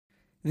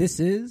This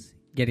is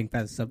Getting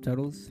Past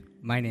Subtitles.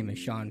 My name is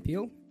Sean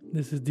Peel,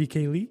 This is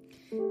DK Lee.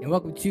 and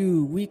welcome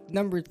to week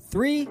number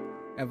 3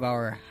 of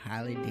our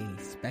holiday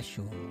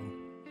special.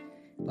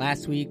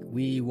 Last week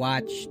we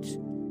watched,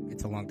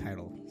 it's a long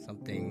title,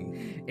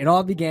 something, It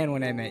All Began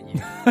When I Met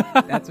You.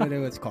 That's what it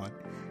was called.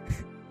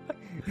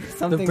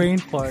 The brain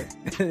fart.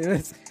 It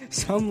was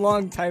some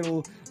long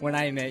title, When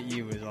I Met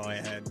You was all I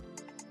had.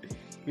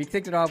 We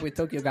kicked it off with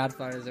Tokyo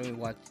Godfathers, and we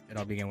watched It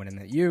All Began When I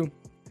Met You.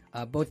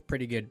 Both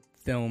pretty good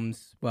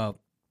films. Well,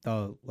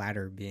 the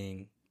latter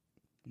being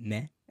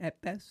meh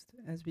at best,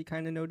 as we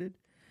kind of noted.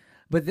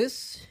 But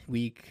this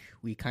week,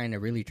 we kind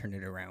of really turned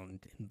it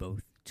around in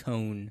both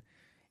tone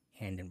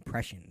and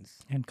impressions.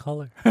 And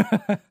color.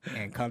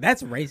 And color.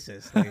 That's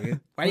racist. Like,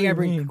 why do you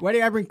mean?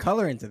 gotta bring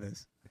color into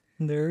this?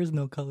 There is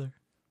no color.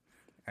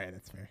 All right,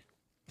 that's fair.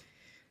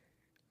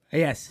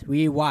 Yes,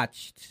 we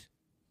watched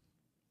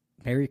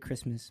Merry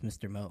Christmas,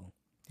 Mr. Mo.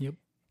 Yep.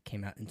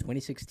 Came out in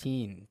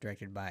 2016,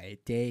 directed by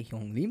Dae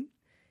Hyung Lim,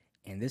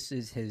 and this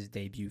is his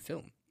debut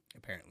film,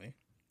 apparently.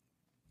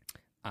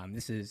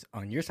 This is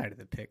on your side of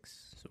the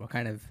picks. So what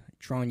kind of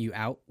drawn you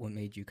out? What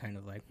made you kind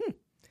of like,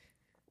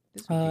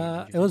 this would be It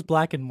interesting? was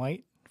black and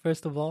white,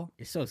 first of all.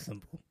 It's so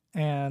simple.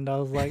 And I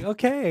was like,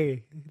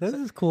 okay, this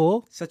is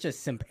cool. Such a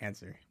simp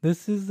answer.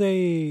 This is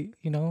you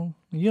don't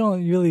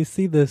really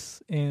see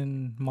this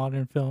in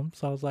modern film.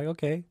 So I was like,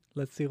 okay,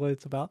 let's see what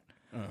it's about.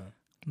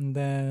 And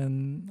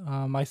then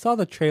I saw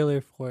the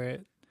trailer for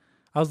it.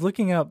 I was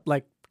looking up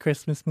like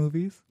Christmas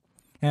movies,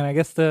 and I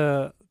guess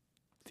the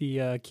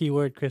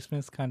keyword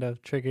Christmas kind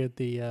of triggered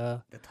the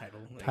title.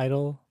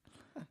 title,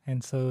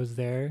 and so it was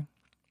there.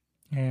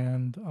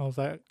 And I was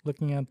like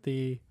looking at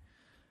the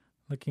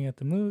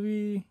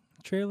movie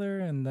trailer,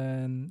 and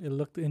then it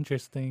looked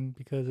interesting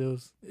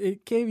because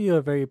it gave you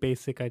a very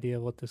basic idea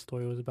of what the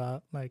story was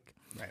about, like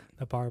Right.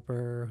 the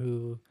barber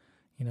who,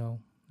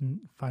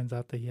 finds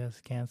out that he has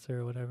cancer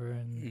or whatever,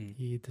 and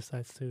he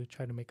decides to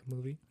try to make a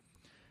movie.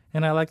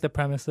 And I like the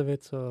premise of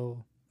it,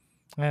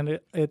 and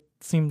it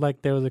seemed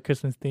like there was a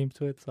Christmas theme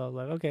to it, so I was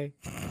like, okay,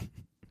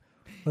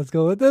 let's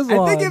go with this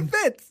one. I think it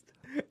fits.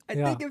 I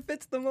Yeah. think it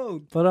fits the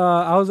mode. But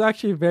I was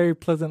actually very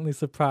pleasantly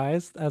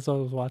surprised as I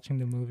was watching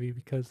the movie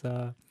because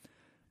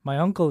my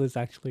uncle is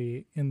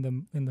actually in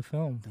the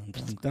film, Dun,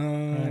 dun, dun.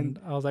 and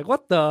I was like,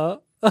 what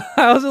the?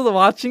 I was just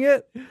watching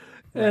it.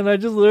 And I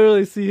just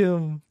literally see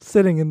him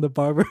sitting in the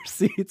barber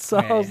seat. So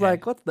I was Right.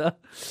 like, what the?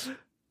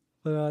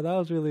 But that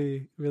was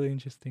really, really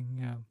interesting.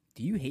 Yeah.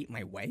 Do you hate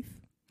my wife?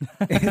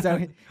 Is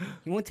that what-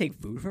 you won't take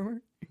food from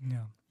her?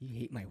 Yeah. You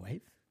hate my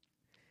wife?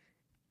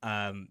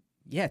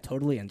 Yeah,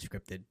 totally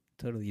unscripted.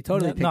 Totally. You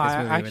totally picked No, this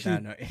I movie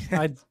actually-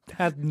 without I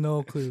had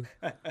no clue.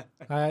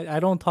 I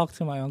don't talk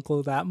to my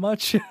uncle that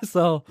much.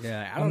 So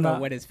Yeah, I I'm don't know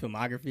not- what his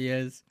filmography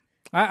is.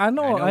 I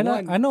know one.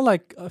 I know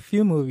like a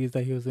few movies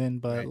that he was in,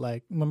 but Right.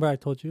 like, remember I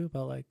told you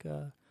about like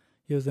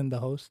he was in The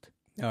Host.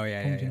 Oh,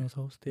 yeah, Home yeah. Gino's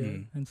Host, yeah,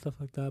 Mm. and stuff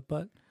like that.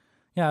 But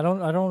yeah, I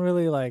don't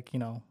really like, I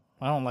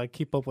don't like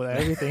keep up with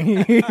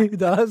everything he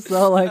does.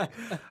 So like,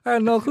 I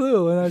had no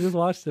clue, and I just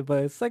watched it.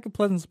 But it's like a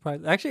pleasant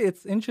surprise. Actually,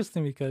 it's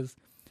interesting because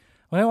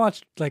when I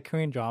watch like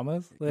Korean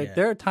dramas, like Yeah.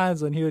 there are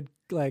times when he would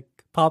like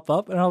pop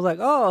up, and I was like,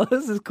 oh,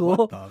 this is cool.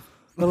 What the?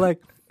 But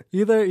like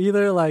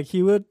either like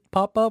he would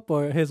pop up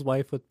or his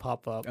wife would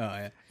pop up, Oh,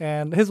 yeah.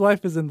 and his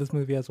wife is in this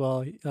movie as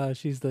well.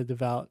 She's the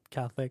devout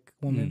Catholic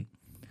woman.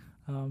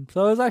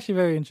 So it was actually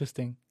very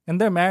interesting. And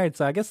they're married,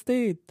 so I guess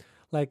they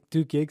like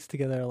do gigs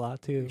together a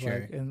lot too,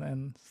 Sure. like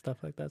and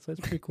stuff like that. So it's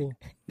pretty cool.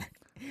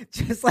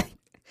 Just like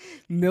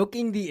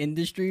milking the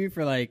industry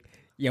for like,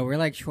 yeah, we're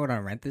like short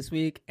on rent this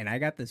week, and I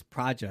got this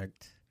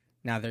project.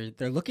 Now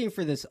they're looking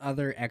for this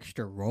other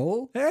extra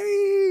role,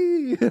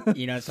 Hey,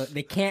 so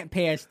they can't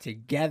pay us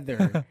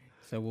together.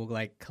 So we'll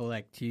like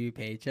collect 2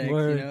 paychecks,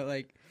 Word.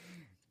 like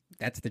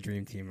that's the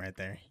dream team right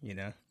there,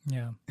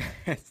 yeah.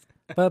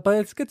 But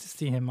it's good to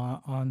see him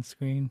on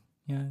screen.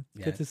 Yeah, it's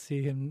Yeah. good to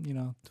see him,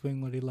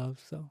 doing what he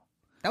loves. So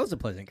That was a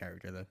pleasant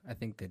character though. I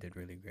think they did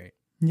really great.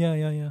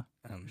 yeah,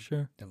 for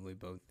sure. Definitely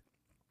both.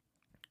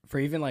 For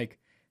even like,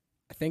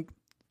 I think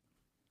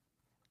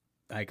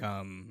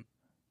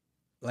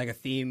like a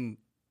theme,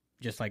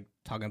 just like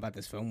talking about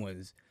this film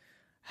was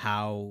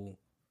how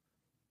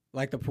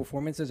like the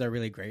performances are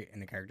really great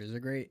and the characters are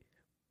great,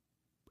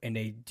 and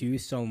they do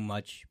so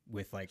much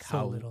with like So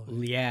how little.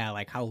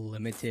 like how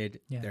limited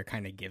Yeah. they're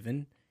kind of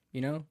given.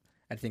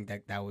 I think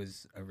that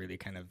was a really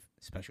kind of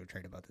special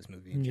trait about this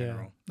movie in Yeah,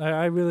 general.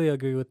 I really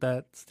agree with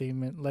that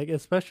statement. Like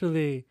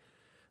especially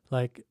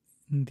like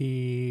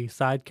the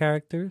side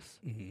characters.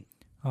 Hmm.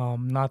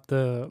 Not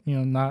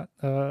not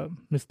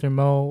Mr.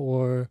 Mo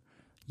or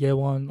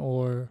Yewon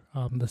or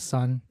the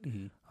son.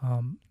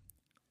 Hmm.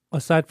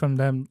 Aside from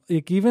them,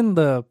 like even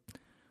the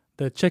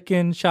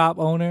chicken shop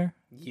owner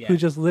Yeah. who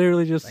just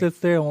literally just Like- sits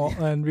there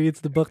and reads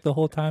the book the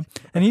whole time,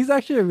 and he's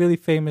actually a really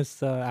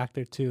famous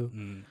actor too.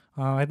 Mm.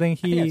 I think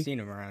I think I've he, seen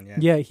him around. Yeah.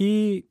 yeah,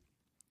 he,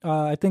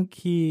 I think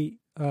he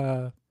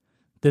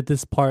did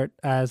this part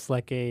as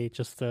like a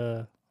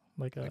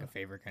Like a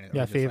favor kind of.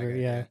 Yeah, or just like favor, a-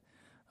 yeah.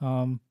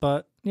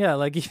 But yeah,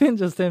 like even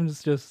just him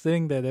just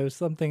sitting there was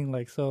something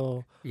like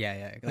so.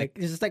 Yeah. Like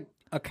it's just like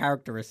a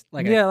characteristic.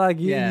 Like yeah, like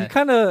you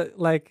kind of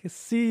like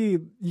see,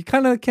 you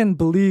kind of can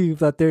believe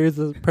that there is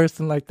a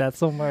person like that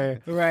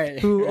somewhere, right?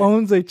 Who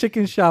owns a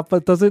chicken shop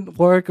but doesn't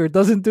work or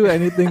doesn't do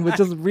anything, but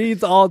just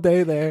reads all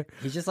day there.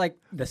 He's just like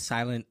the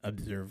silent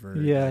observer,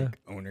 like,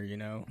 owner, you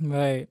know?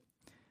 Right.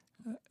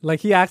 Like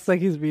he acts like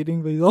he's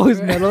reading, but he's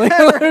always meddling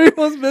in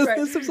everyone's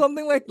business or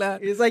something like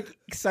that. He's like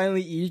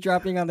silently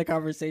eavesdropping on the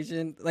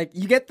conversation. Like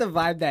you get the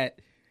vibe that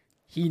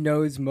he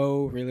knows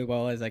Mo really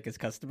well as like his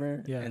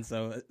customer. Yeah. And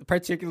so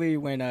particularly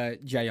when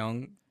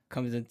Jae-young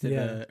comes into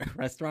the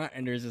restaurant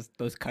and there's just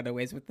those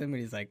cutaways with him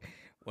and he's like,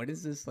 what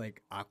is this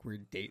like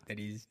awkward date that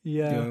he's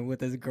doing with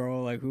this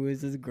girl? Like who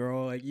is this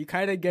girl? Like you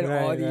kind of get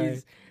all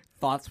these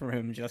thoughts from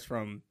him just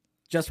from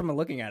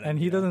looking at him. And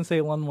he doesn't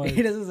say one word.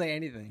 He doesn't say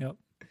anything. Yep.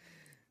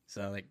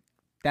 So like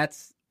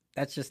that's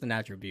just the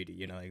natural beauty,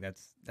 you know, like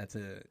that's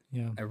a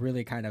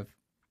really kind of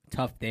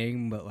tough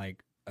thing, but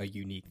like a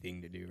unique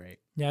thing to do, right?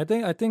 Yeah,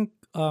 I think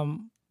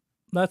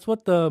that's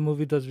what the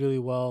movie does really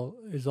well,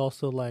 is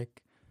also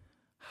like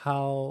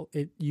how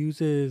it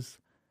uses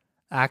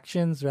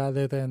actions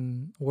rather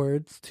than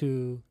words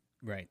to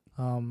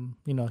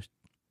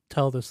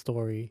tell the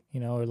story,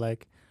 or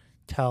like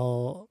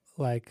tell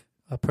like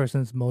a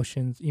person's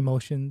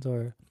emotions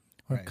or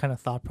kind of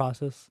thought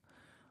process.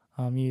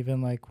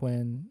 Even like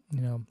when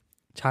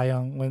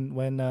Chae-young,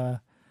 when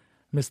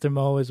Mr.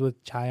 Mo is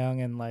with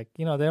Chae-young and like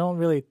they don't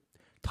really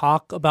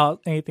talk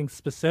about anything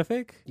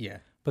specific. Yeah.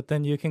 But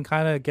then you can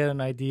kind of get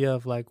an idea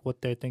of like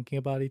what they're thinking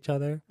about each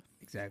other.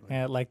 Exactly.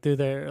 And like through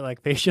their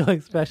like facial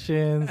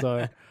expressions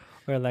or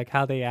like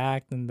how they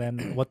act and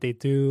then what they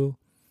do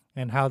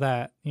and how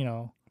that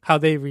how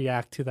they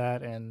react to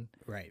that and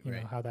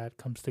know, how that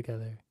comes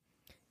together.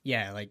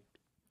 Yeah, like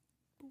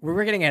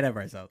we're getting ahead of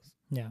ourselves.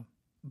 Yeah.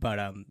 But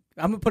I'm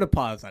gonna put a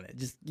pause on it.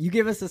 Just you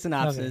give us a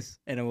synopsis,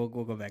 and then we'll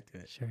go back to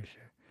it. Sure.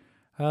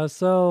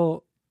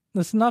 So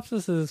the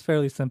synopsis is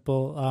fairly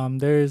simple.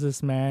 There is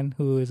this man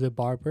who is a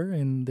barber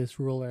in this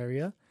rural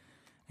area,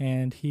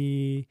 and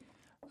he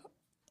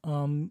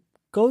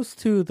goes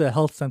to the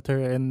health center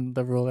in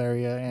the rural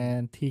area,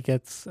 and he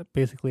gets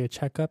basically a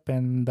checkup.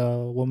 And the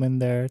woman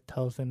there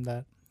tells him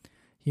that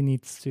he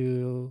needs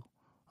to,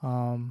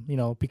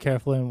 be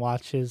careful and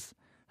watch his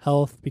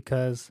health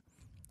because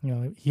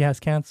he has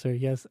cancer.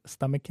 He has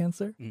stomach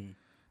cancer.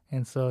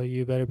 And so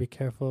you better be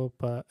careful.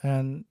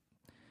 And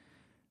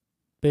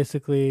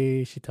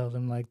basically she tells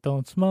him like,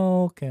 don't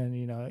smoke and,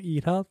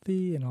 eat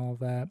healthy and all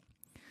that.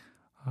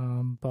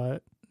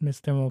 But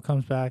Mr. Mo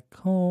comes back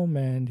home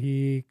and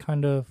he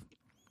kind of,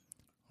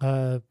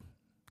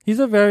 he's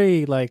a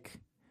very like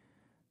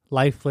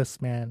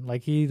lifeless man.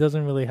 Like he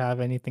doesn't really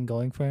have anything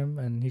going for him.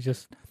 And he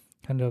just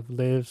kind of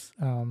lives,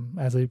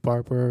 as a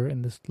barber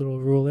in this little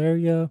rural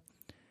area.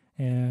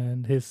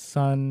 And his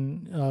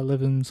son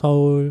lives in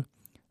Seoul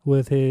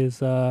with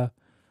his I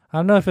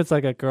don't know if it's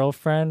like a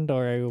girlfriend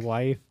or a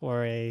wife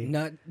or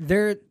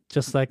they're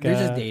just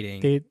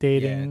dating.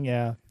 Dating,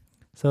 yeah.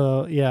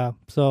 So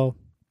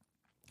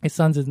his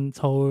son's in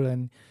Seoul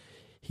and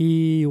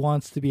he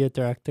wants to be a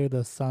director,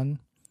 the son.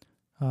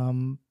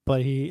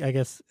 But he, I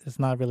guess, it's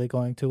not really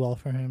going too well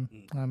for him.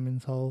 In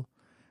Seoul,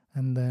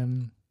 and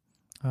then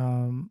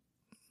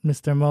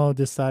Mr. Mo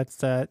decides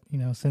that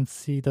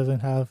since he doesn't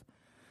have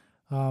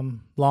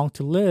long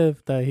to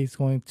live, that he's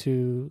going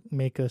to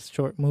make a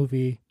short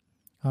movie,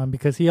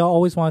 because he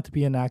always wanted to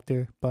be an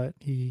actor, but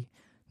he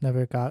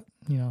never got,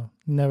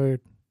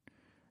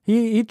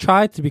 he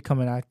tried to become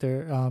an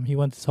actor. He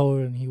went to Seoul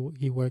and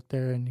he worked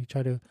there and he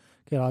tried to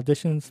get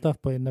auditions and stuff,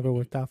 but it never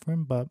worked out for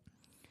him. But,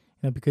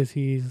 because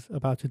he's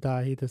about to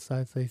die, he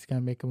decides that he's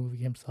going to make a movie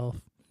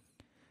himself.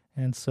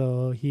 And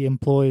so he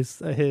employs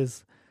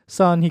his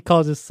son. He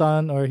calls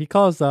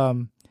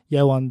Yewon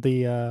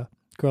the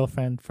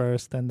girlfriend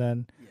first, and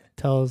then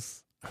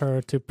tells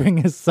her to bring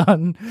his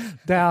son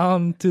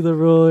down to the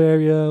rural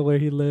area where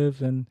he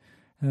lives, and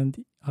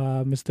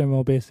Mr.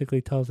 Mo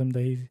basically tells him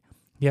that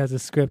he has a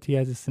script, he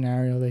has a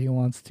scenario that he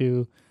wants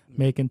to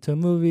make into a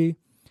movie,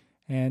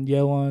 and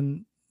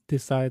Yewon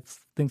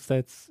thinks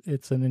that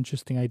it's an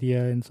interesting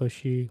idea, and so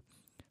she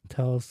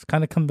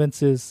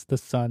convinces the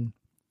son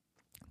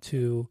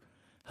to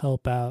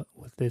help out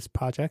with this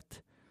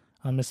project,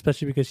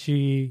 especially because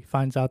she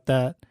finds out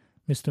that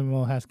Mr.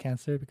 Mo has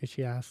cancer because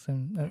she asks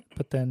him,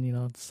 but then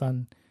the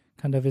son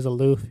kind of is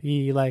aloof.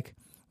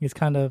 He's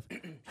kind of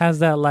has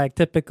that like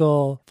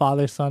typical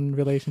father-son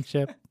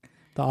relationship,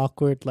 the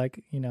awkward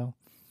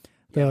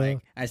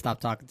I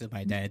stopped talking to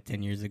my dad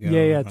 10 years ago.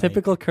 Yeah,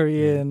 typical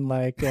Korean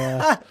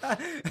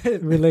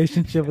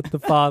relationship with the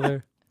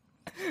father.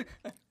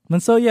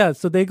 And so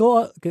so they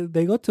go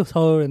to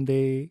Seoul and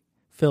they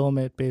film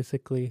it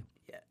basically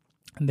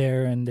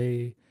there, and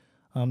they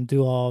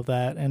do all of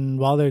that. And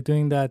while they're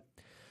doing that,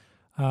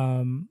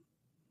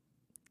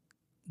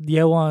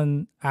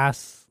 Yewon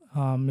asks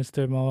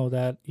Mr. Mo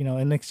that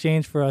in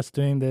exchange for us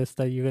doing this,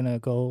 that you're gonna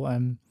go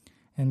and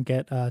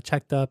get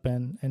checked up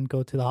and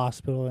go to the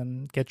hospital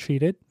and get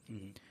treated.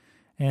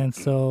 And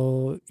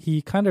so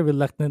he kind of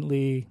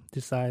reluctantly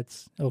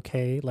decides,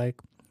 okay, like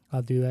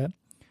I'll do that.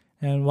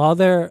 And while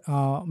they're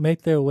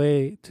make their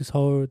way to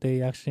Seoul,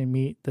 they actually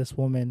meet this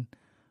woman,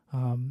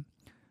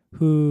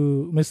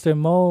 who Mr.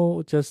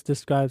 Mo just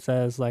describes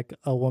as like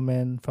a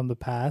woman from the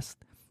past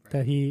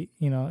that he,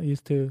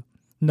 used to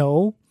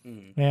know.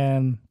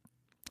 And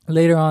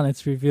later on,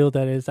 it's revealed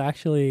that it's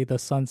actually the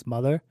son's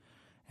mother,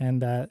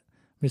 and that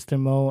Mr.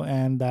 Mo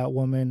and that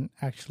woman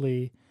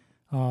actually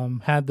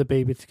had the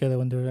baby together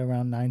when they were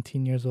around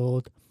 19 years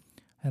old.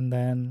 And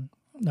then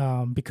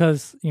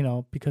because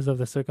of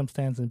the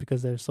circumstance and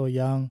because they're so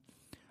young,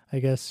 I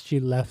guess she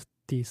left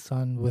the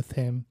son with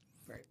him.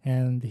 Right.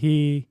 And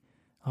he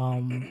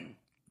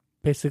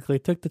basically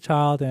took the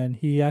child, and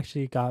he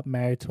actually got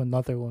married to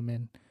another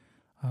woman,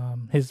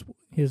 his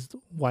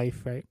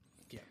wife, right?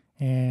 Yeah.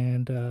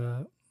 And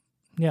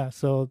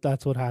so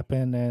that's what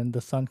happened, and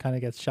the son kind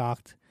of gets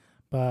shocked,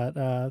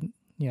 but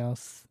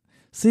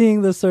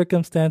seeing the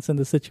circumstance and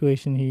the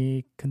situation,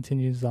 he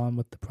continues on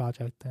with the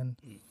project and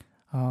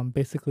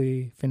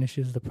basically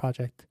finishes the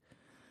project.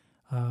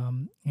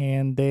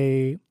 And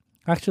they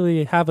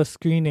actually have a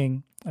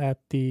screening at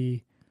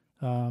the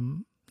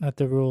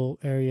rural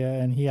area,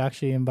 and he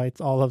actually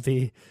invites all of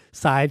the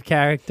side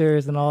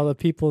characters and all the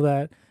people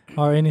that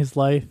are in his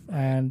life,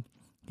 and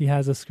he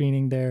has a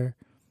screening there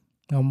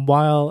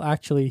while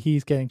actually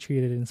he's getting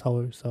treated in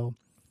Seoul. So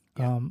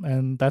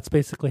and that's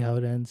basically how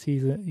it ends.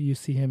 You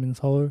see him in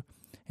Seoul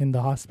in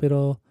the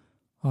hospital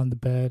on the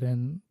bed,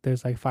 and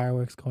there's like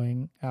fireworks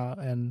going out,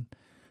 and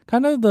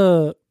kind of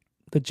the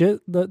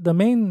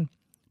main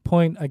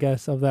point, I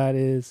guess, of that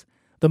is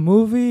the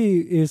movie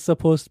is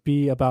supposed to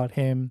be about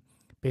him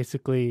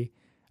basically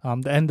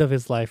the end of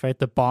his life, right?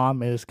 The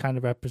bomb is kind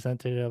of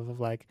representative of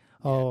like,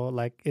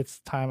 like it's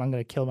time, I'm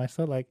gonna kill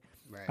myself, like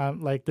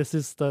Right. like this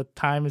is the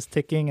time is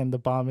ticking and the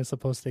bomb is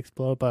supposed to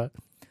explode, but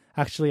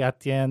actually at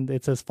the end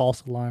it says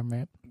false alarm,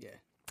 right? Yeah.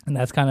 And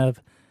that's kind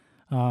of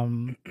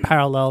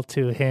parallel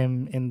to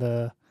him in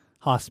the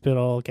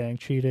hospital getting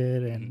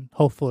treated, and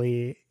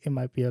hopefully it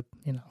might be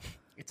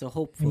It's a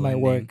hopeful it might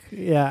ending.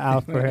 work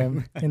out for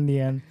him in the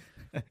end.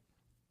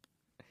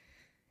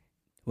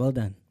 Well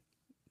done.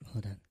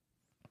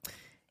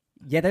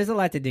 Yeah, there's a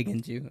lot to dig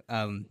into.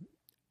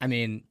 I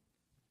mean,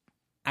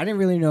 I didn't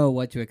really know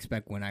what to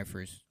expect when I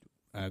first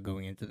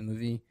going into the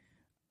movie,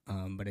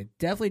 but I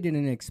definitely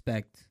didn't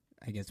expect,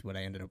 I guess, what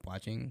I ended up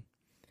watching.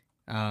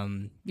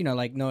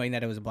 Like knowing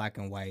that it was black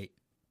and white.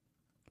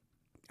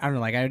 I don't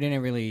know, like I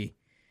didn't really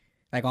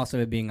like, also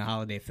it being a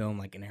holiday film,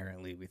 like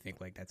inherently we think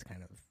like that's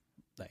kind of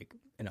like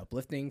an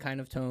uplifting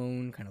kind of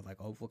tone, kind of like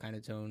a hopeful kind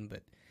of tone,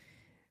 but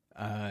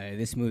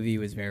this movie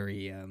was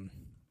very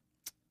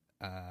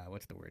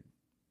what's the word?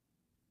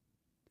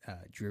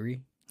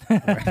 Dreary.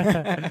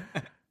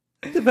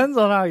 Depends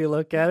on how you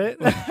look at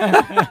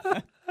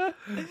it.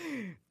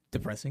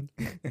 Depressing.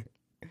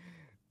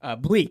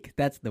 Bleak.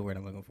 That's the word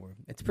I'm looking for.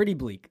 It's pretty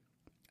bleak.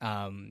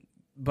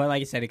 But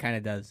like I said, it kind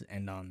of does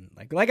end on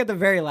like at the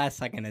very last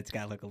second, it's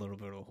got like a little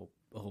bit of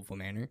a hopeful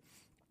manner.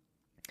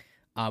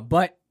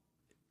 But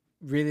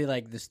really,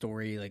 like the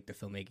story, like the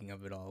filmmaking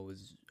of it all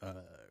was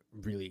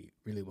really,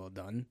 really well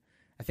done.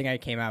 I think I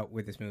came out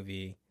with this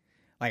movie,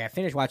 like I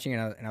finished watching it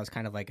and I was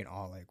kind of like in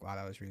awe, like wow,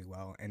 that was really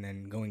well. And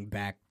then going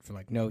back for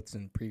like notes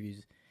and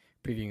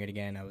previewing it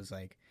again, I was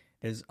like,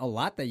 there's a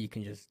lot that you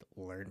can just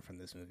learn from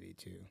this movie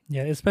too.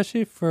 Yeah,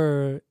 especially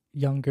for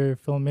younger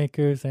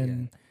filmmakers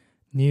and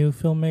new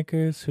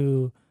filmmakers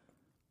who,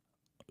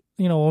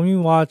 when we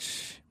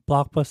watch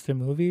blockbuster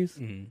movies,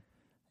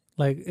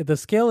 like the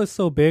scale is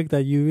so big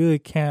that you really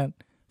can't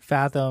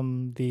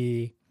fathom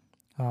the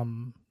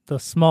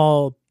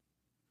small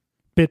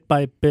bit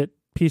by bit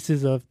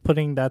pieces of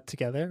putting that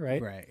together,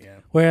 right? Right, yeah.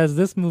 Whereas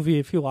this movie,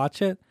 if you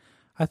watch it,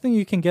 I think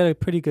you can get a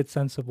pretty good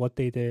sense of what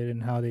they did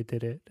and how they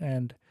did it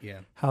and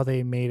how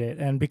they made it.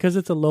 And because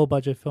it's a low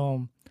budget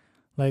film,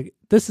 like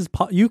this is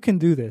you can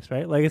do this,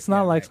 right? Like it's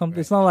not like something.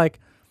 Right. It's not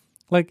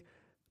like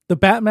the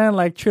Batman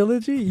like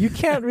trilogy. You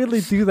can't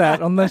really do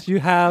that unless you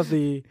have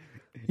the,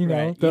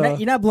 right.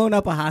 You're not blowing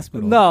up a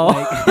hospital. No,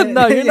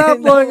 no, you're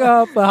not blowing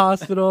up a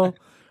hospital.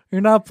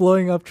 You're not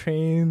blowing up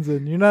trains,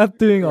 and you're not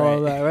doing all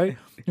of that, right?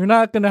 You're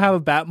not gonna have a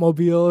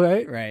Batmobile,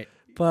 right? Right.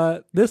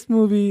 But this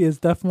movie is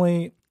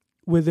definitely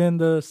within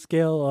the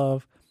scale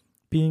of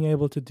being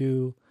able to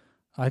do,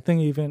 I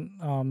think, even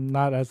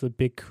not as a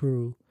big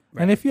crew.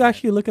 Right, and if you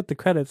actually look at the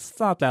credits, it's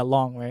not that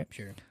long, right?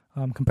 Sure.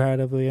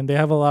 Comparatively, and they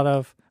have a lot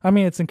of. I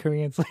mean, it's in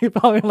Korean, so you're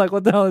probably like,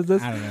 "What the hell is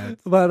this?" I don't know.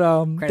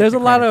 But there's a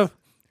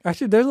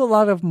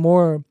lot of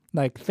more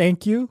like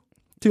thank you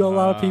to a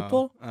lot of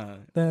people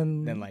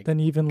than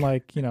even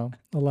a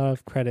lot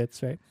of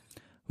credits, right?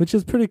 Which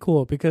is pretty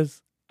cool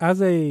because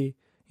as a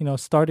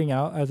starting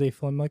out as a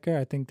filmmaker,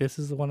 I think this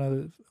is one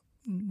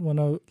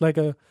of like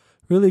a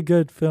really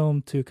good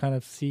film to kind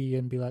of see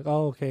and be like,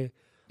 oh, okay,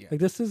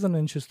 like this is an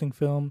interesting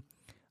film.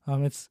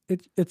 It's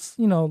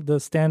the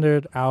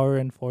standard hour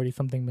and 40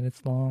 something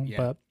minutes long,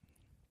 but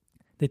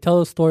they tell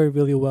the story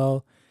really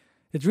well.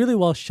 It's really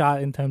well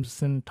shot in terms of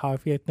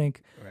cinematography. I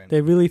think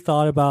they really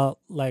thought about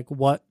like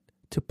what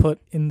to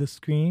put in the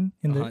screen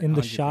in the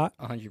 100 shot,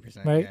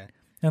 100%, right? yeah.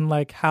 And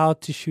like how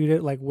to shoot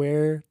it, like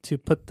where to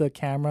put the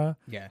camera,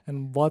 Yeah.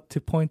 and what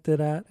to point it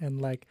at,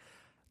 and like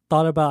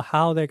thought about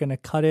how they're gonna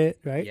cut it,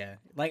 right? Yeah,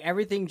 like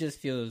everything just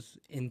feels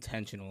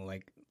intentional.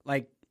 Like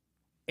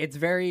it's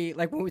very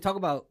like when we talk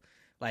about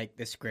like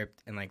the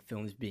script and like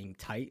films being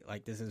tight.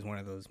 Like this is one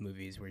of those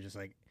movies where just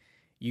like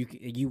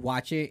you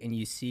watch it and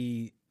you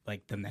see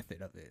like the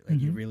method of it. Like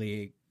you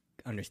really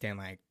understand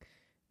like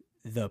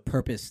the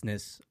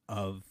purposeness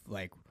of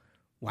like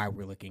why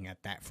we're looking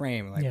at that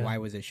frame. Like why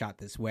was it shot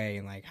this way,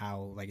 and like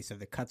how, like you said,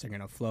 the cuts are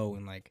gonna flow,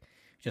 and like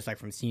just like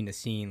from scene to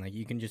scene, like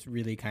you can just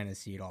really kind of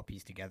see it all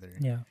pieced together.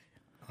 Yeah.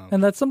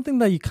 And that's something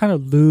that you kind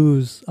of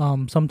lose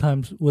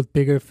sometimes with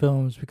bigger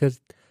films, because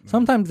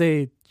sometimes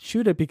they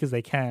shoot it because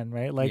they can,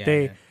 right? Like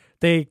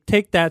they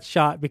take that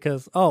shot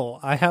because, oh,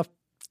 I have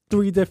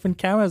 3 different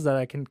cameras that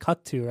I can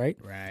cut to, right?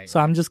 Right. So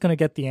I'm just going to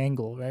get the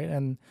angle, right?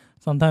 And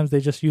sometimes they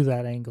just use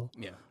that angle.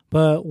 Yeah.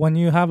 But when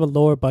you have a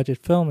lower budget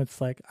film,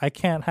 it's like I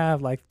can't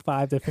have like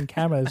 5 different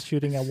cameras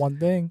shooting at one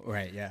thing.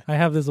 Right, yeah. I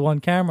have this one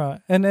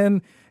camera. And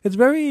then it's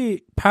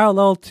very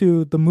parallel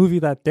to the movie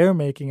that they're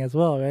making as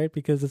well, right?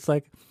 Because it's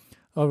like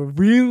a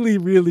really,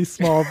 really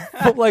small,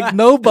 like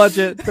no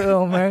budget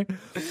film, right?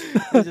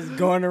 Just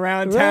going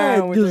around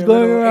town with just their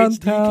going little around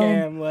HD town.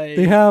 cam. Like,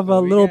 They have a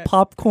what we little got?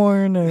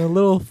 popcorn and a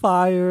little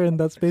fire, and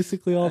that's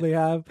basically all they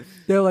have.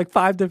 They're like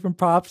 5 different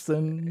props,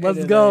 and let's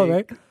then, go,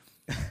 like-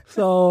 right?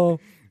 So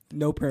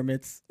No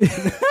permits.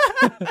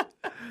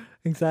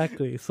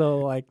 exactly. So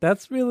like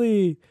that's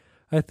really,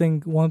 I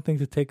think, one thing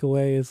to take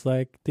away is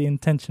like the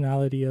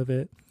intentionality of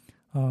it,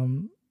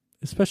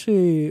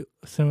 especially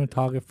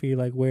cinematography,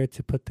 like where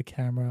to put the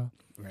camera,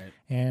 Right.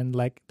 and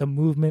like the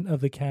movement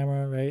of the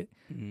camera, right?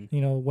 Mm-hmm.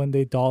 You know, when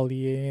they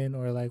dolly in,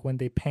 or like when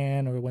they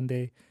pan, or when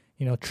they,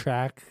 you know,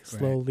 track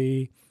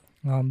slowly.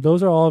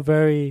 Those are all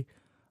very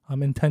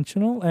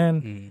intentional,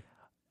 and Mm-hmm.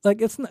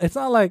 like it's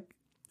not like,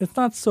 it's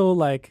not so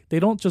like they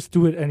don't just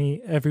do it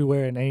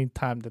everywhere and any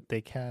time that they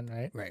can,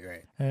 right? Right,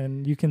 right.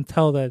 And you can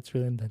tell that it's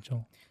really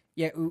intentional.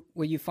 Yeah,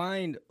 what you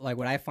find, like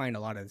what I find a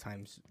lot of the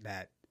times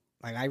that,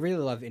 like I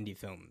really love indie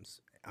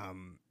films,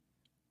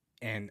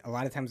 and a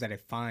lot of times that I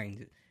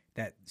find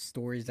that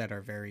films that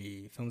are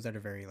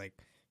very like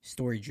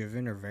story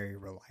driven or very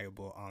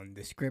reliable on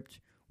the script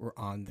or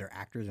on their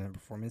actors and their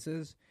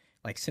performances,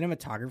 like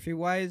cinematography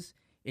wise,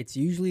 it's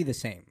usually the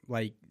same.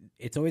 Like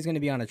it's always going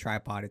to be on a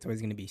tripod. It's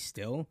always going to be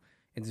still.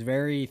 It's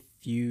very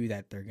few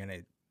that they're going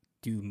to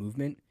do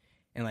movement.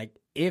 And like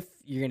if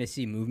you're going to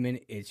see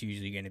movement, it's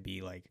usually going to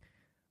be like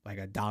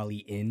a dolly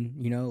in,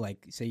 you know,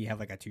 like say you have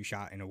like a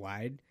 2-shot and a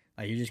wide,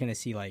 like you're just going to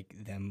see like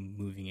them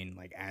moving in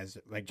like as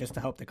like just to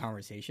help the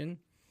conversation.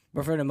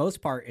 But for the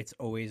most part, it's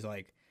always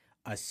like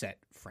a set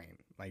frame.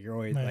 Like you're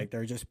always like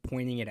they're just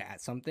pointing it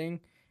at something,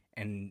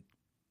 and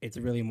it's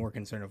really more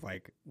concerned of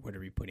like what are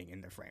we putting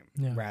in the frame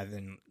rather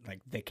than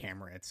like the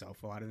camera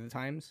itself a lot of the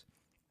times.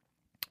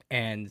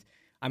 And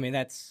I mean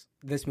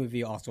this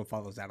movie also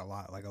follows that a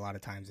lot. Like a lot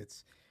of times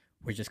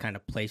we're just kind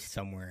of placed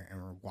somewhere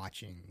and we're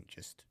watching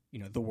just, you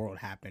know, the world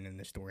happen and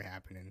the story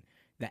happen and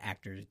the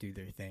actors do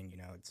their thing. You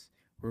know,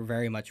 we're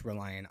very much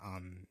reliant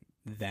on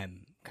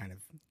them kind of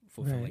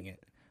fulfilling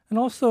it. And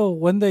also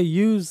when they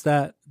use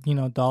that, you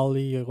know,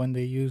 dolly, or when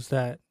they use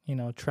that, you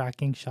know,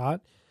 tracking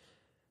shot,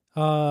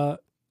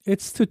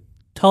 it's to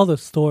tell the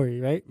story,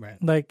 right?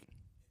 Right. Like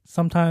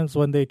sometimes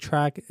when they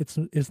track,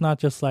 it's not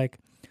just like,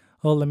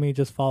 oh, let me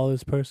just follow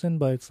this person,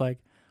 but it's like,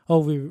 oh,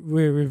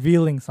 we're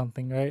revealing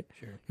something, right?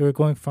 Sure. We're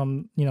going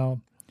from, you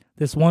know,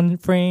 this one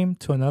frame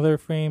to another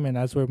frame, and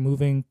as we're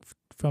moving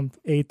from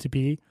A to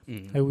B,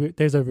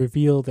 there's a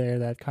reveal there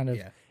that kind of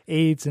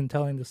aids in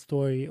telling the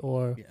story.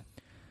 Or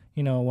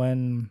you know,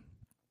 when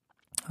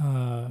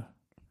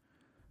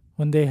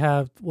they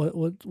have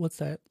what's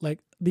that, like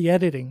the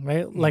editing,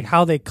 right? Like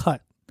how they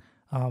cut,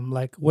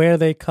 like where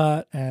they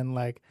cut, and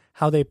like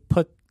how they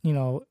put, you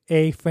know,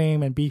 A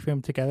frame and B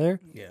frame together.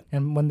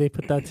 And when they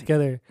put that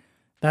together,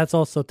 that's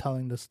also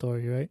telling the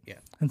story, right?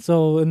 And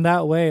so in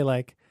that way,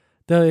 like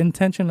the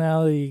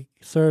intentionality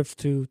serves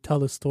to tell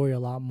the story a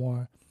lot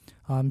more,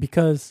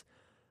 because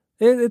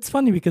it's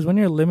funny, because when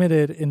you're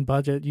limited in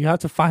budget, you have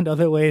to find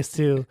other ways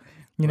to,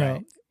 you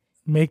know,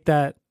 make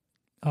that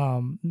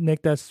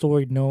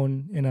story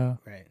known in a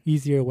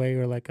easier way,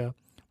 or like a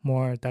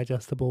more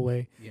digestible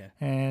way.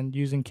 And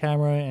using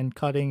camera and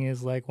cutting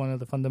is like one of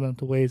the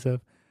fundamental ways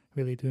of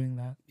really doing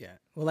that.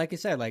 Well, like I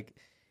said, like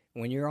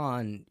when you're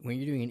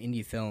doing an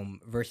indie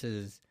film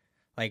versus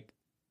like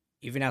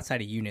even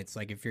outside of units,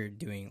 like if you're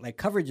doing like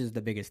coverage is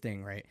the biggest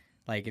thing, right?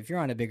 Like if you're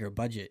on a bigger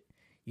budget,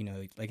 you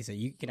know, like I said,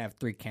 you can have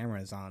 3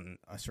 cameras on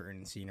a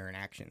certain scene or an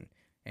action,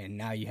 and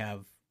now you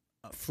have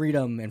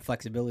freedom and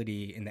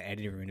flexibility in the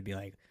editing room to be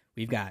like,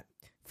 we've got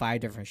 5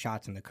 different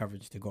shots in the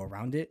coverage to go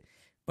around it.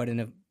 But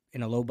in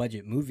a low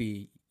budget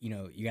movie, you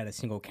know, you got a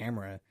single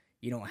camera,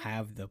 you don't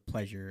have the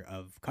pleasure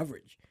of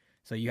coverage.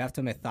 So you have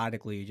to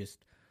methodically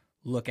just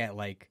look at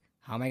like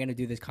how am I going to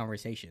do this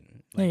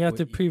conversation? Yeah, you have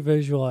to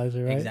pre-visualize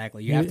it, right?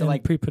 Exactly. You have to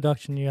like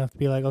pre-production. You have to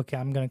be like, okay,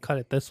 I'm going to cut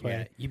it this way.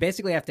 Yeah, you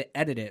basically have to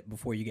edit it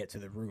before you get to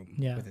the room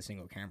Yeah. with a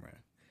single camera.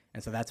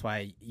 And so that's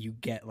why you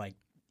get like,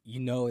 you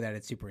know that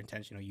it's super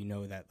intentional. You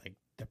know that like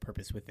the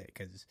purpose with it,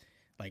 because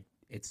like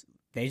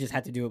they just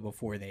had to do it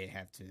before they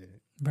have to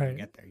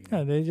get there. You know?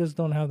 Yeah, they just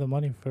don't have the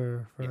money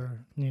for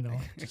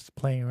just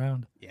playing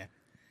around. Yeah.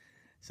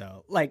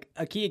 So like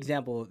a key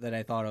example that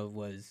I thought of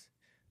was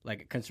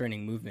like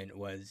concerning movement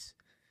was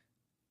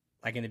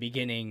like in the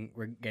beginning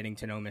we're getting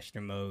to know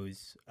Mr.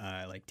 Mo's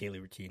like daily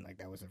routine. Like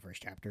that was the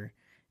first chapter.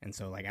 And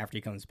so like after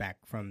he comes back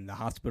from the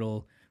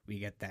hospital, we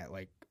get that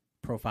like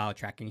profile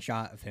tracking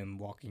shot of him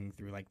walking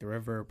through like the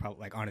river,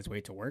 probably like on his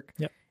way to work.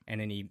 Yep. And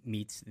then he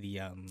meets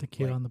the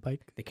kid like, on the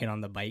bike. The kid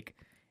on the bike,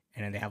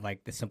 and then they have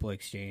like the simple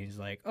exchange,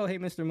 like, "Oh, hey,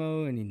 Mr.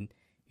 Mo," and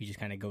he just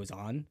kind of goes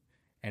on,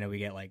 and then we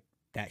get like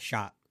that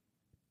shot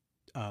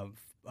of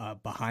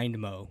behind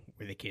Mo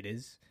where the kid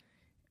is,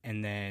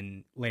 and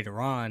then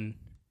later on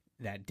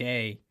that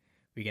day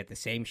we get the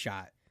same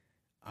shot,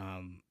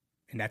 and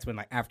that's when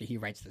like after he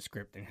writes the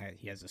script and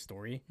he has a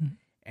story,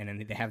 and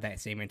then they have that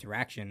same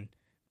interaction,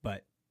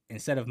 but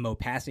instead of Mo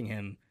passing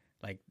him,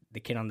 like the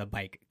kid on the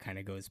bike kind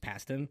of goes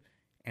past him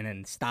and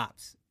then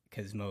stops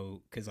because Mo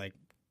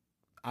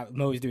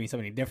is doing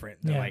something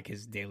different than like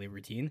his daily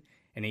routine,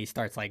 and he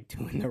starts like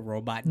doing the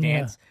robot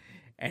dance,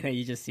 and then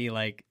you just see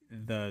like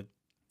the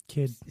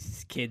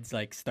kids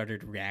like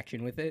started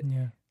reaction with it.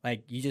 Yeah,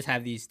 like you just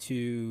have these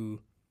two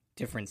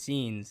different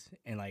scenes,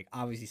 and like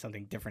obviously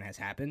something different has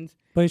happened.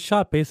 But it's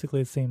shot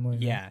basically the same way.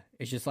 Yeah, right?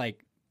 It's just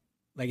like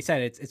you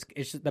said, it's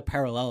just the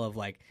parallel of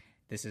like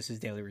this is his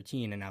daily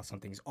routine, and now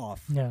something's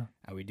off. Yeah,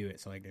 how we do it.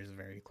 So like there's a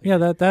very clear.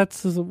 Yeah,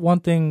 that's one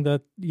thing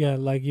that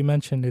like you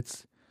mentioned,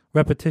 it's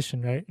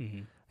repetition, right?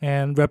 Mm-hmm.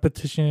 And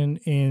repetition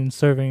in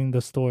serving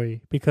the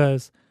story,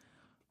 because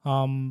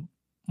one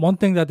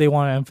thing that they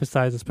want to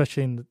emphasize,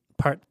 especially in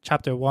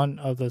chapter 1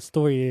 of the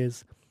story,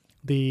 is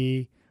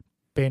the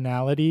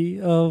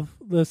banality of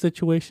the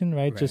situation,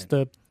 right? Just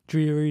the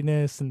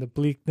dreariness and the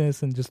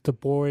bleakness and just the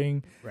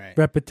boring,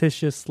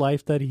 repetitious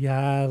life that he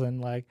has,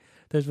 and like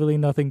there's really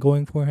nothing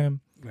going for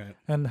him. Right.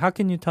 And how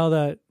can you tell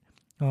that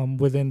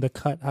within the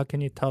cut? How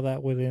can you tell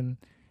that within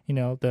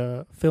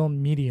the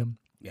film medium?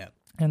 Yeah.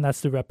 And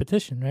that's the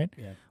repetition, right?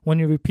 Yeah. When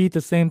you repeat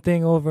the same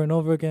thing over and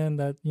over again,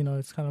 that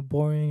it's kind of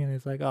boring, and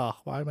it's like, oh,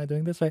 why am I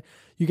doing this? Right?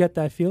 You get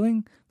that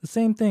feeling. The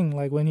same thing,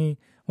 like when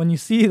you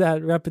see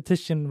that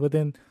repetition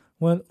within,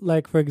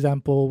 like for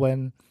example,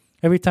 when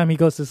every time he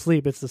goes to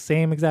sleep, it's the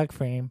same exact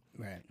frame,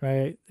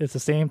 right? It's the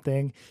same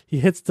thing. He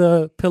hits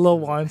the pillow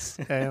once,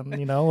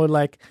 and or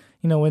like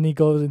when he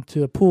goes into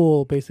the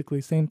pool, basically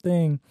same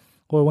thing,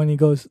 or when he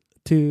goes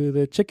to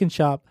the chicken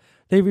shop.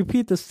 They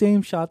repeat the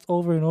same shots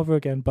over and over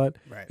again, but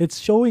it's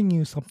showing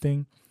you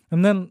something.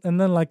 And then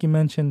like you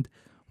mentioned,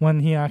 when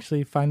he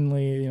actually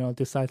finally,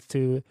 decides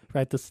to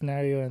write the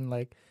scenario, and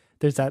like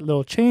there's that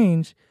little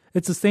change,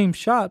 it's the same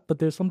shot, but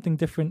there's something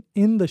different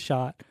in the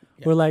shot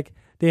where like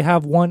they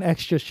have one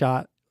extra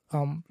shot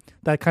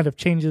that kind of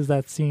changes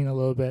that scene a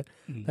little bit.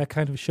 That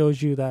kind of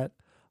shows you that,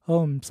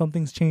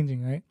 something's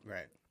changing, right?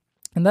 Right.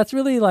 And that's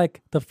really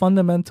like the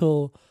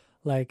fundamental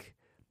like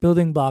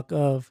building block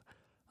of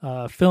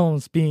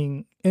films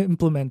being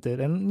implemented,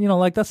 and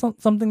like that's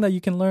something that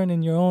you can learn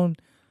in your own.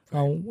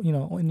 You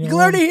can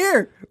learn it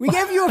here. We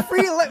gave you a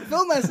free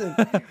film lesson.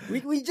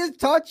 We just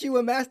taught you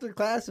a master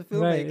class of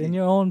filmmaking. Right, in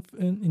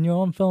your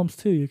own films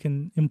too. You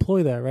can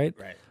employ that, right?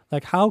 Right.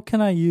 Like how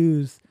can I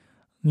use,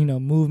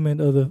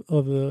 movement of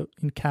the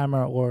in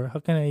camera, or how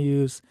can I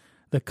use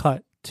the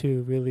cut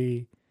to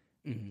really,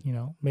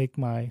 make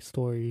my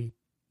story,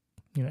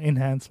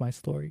 enhance my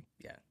story.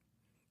 Yeah,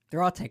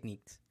 they're all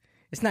techniques.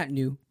 It's not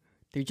new.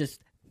 They're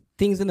just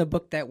things in the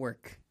book that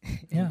work.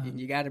 Yeah. And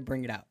you got to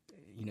bring it out,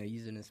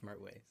 use it in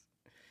smart ways.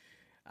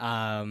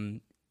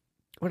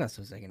 What else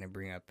was I going to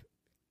bring up?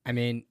 I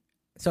mean,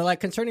 so like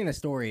concerning the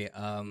story,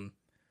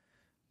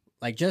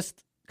 like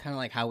just kind of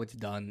like how it's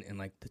done and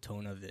like the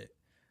tone of it.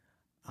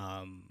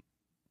 I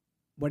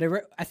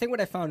think what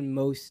I found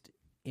most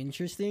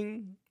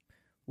interesting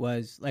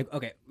was like,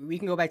 okay, we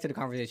can go back to the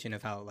conversation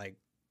of how like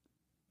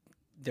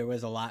there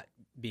was a lot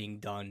being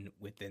done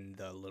within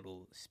the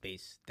little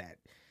space that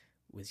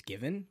was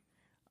given.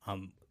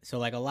 So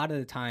like a lot of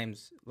the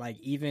times, like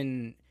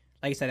even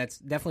like I said, that's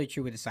definitely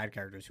true with the side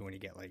characters who only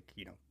get like,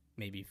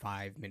 maybe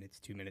 5 minutes,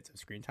 2 minutes of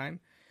screen time.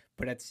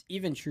 But that's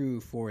even true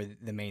for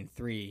the main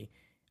three,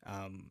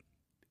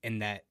 in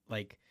that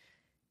like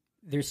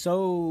there's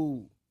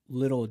so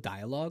little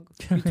dialogue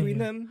between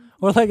them.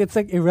 Or like it's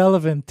like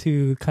irrelevant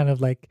to kind of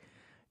like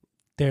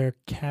their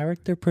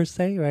character per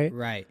se, right?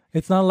 Right.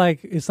 It's not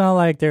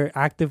like they're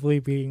actively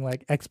being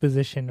like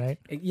exposition, right?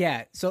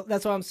 Yeah. So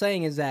that's what I'm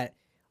saying is that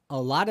a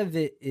lot of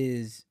it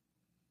is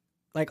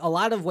like a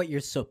lot of what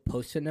you're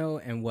supposed to know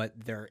and what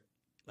their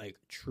like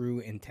true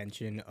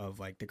intention of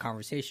like the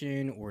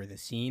conversation or the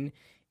scene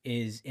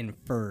is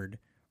inferred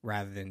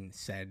rather than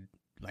said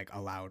like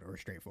aloud or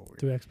straightforward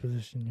through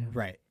exposition. Yeah.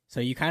 Right. So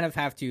you kind of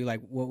have to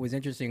like what was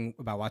interesting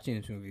about watching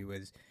this movie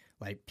was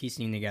like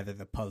piecing together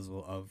the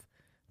puzzle of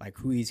like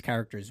who these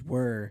characters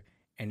were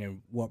and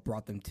then what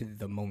brought them to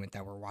the moment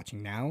that we're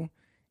watching now.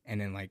 And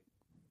then like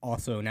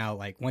also now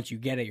like once you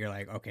get it, you're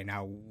like, okay,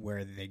 now where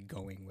are they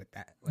going with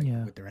that? Like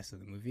with the rest of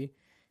the movie?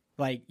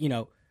 Like, you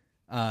know,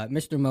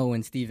 Mr. Mo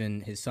and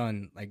Steven, his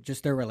son, like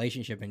just their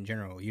relationship in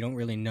general. You don't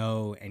really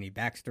know any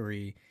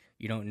backstory.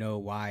 You don't know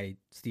why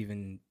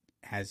Steven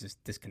has this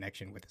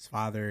disconnection with his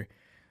father.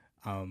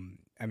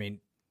 I mean,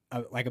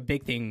 like a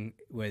big thing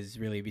was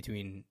really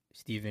between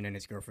Steven and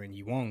his girlfriend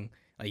Yi Wong.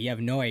 Like you have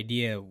no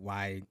idea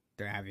why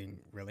they're having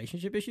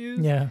relationship issues.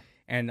 Yeah.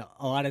 And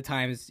a lot of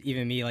times,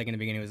 even me, like in the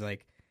beginning, was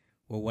like,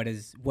 well, what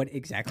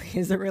exactly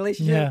is the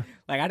relationship? Yeah.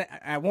 Like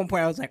at one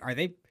point I was like, are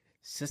they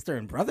sister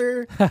and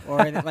brother? Or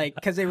are they, like,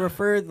 cause they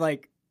referred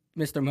like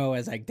Mr. Mo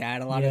as like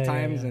dad a lot of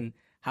times, and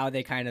how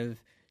they kind of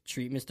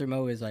treat Mr.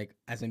 Mo is like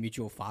as a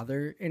mutual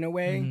father in a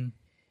way,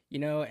 you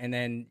know? And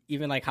then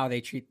even like how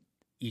they treat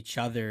each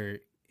other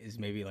is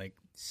maybe like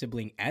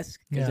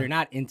sibling-esque because they're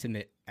not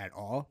intimate at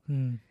all.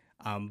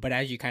 But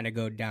as you kind of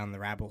go down the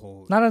rabbit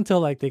hole, not until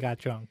like they got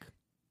drunk.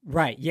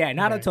 Right. Yeah.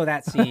 Not until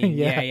that scene.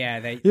 Yeah.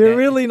 You're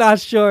really not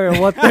sure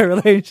what their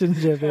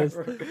relationship is.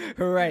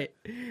 Right.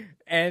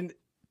 And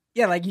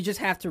yeah, like you just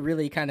have to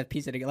really kind of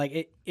piece it together.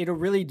 Like it'll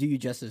really do you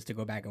justice to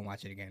go back and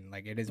watch it again.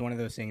 Like it is one of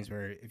those things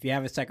where if you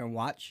have a second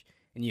watch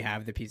and you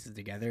have the pieces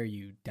together,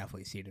 you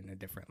definitely see it in a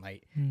different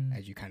light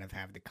as you kind of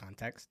have the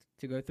context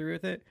to go through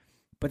with it.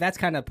 But that's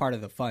kind of part of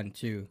the fun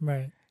too.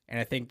 Right. And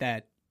I think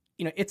that,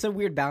 you know, it's a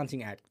weird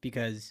balancing act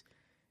because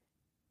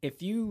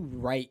if you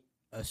write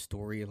a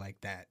story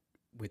like that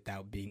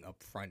without being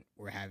upfront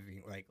or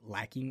having like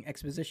lacking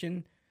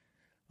exposition,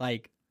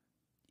 like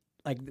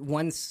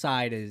one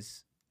side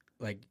is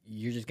like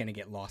you're just gonna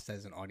get lost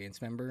as an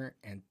audience member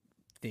and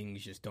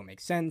things just don't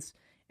make sense.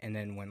 And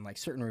then when like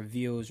certain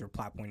reveals or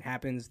plot point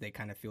happens, they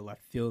kind of feel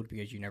left field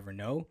because you never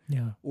know.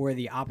 Yeah. Or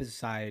the opposite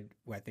side,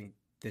 where I think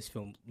this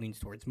film leans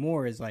towards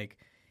more, is like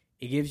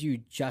it gives you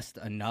just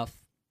enough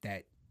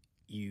that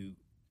you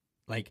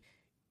like.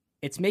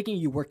 It's making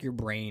you work your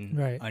brain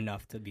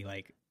enough to be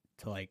like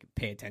to like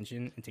pay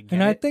attention and to get.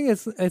 And I think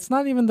it's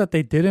not even that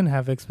they didn't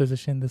have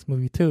exposition in this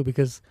movie too,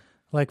 because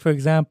like for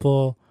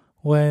example,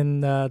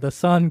 when the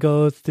son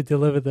goes to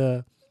deliver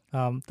the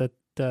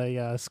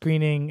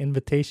screening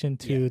invitation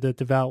to the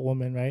devout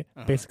woman, right?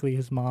 Basically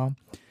his mom,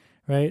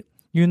 right?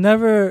 You're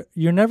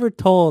never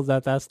told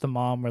that that's the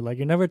mom, or like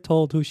you're never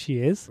told who she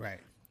is. Right.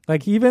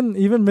 Like even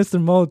Mr.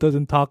 Mo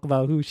doesn't talk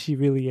about who she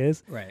really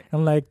is. Right.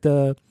 And like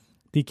the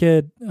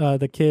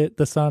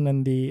son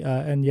and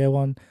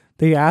Yewon,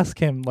 they ask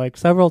him like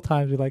several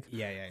times, like,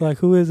 like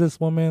who is this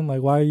woman?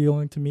 Like, why are you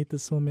going to meet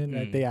this woman?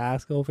 Like they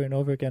ask over and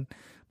over again,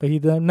 but he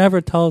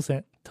never tells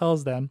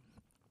them.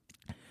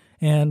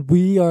 And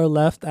we are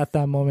left at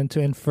that moment to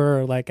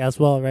infer, like as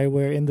well, right?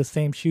 We're in the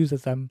same shoes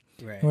as them.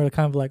 Right. And we're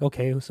kind of like,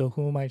 okay, so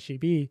who might she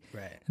be?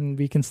 Right. And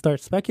we can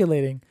start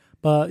speculating.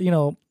 But you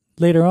know,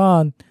 later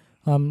on,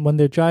 when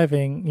they're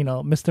driving, you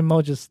know, Mr.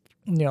 Mo just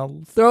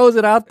throws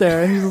it out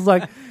there, and he's just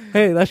like,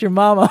 "Hey, that's your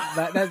mama."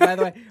 That's by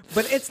the way,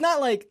 but it's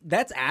not like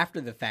that's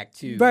after the fact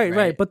too.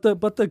 Right. But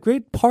the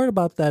great part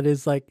about that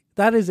is like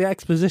that is the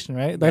exposition,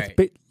 right?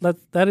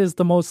 That is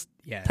the most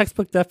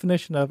textbook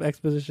definition of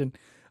exposition,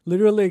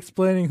 literally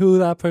explaining who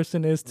that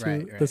person is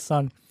to the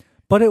son.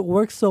 But it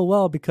works so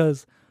well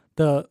because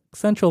the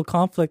central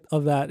conflict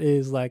of that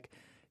is like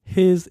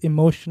his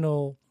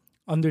emotional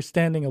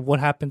understanding of what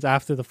happens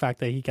after the fact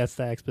that he gets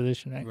that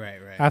exposition, right?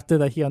 After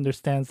that, he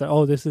understands that,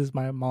 oh, this is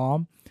my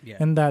mom,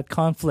 and that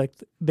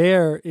conflict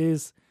there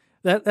is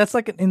that's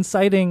like an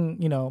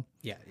inciting,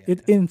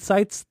 it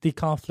incites the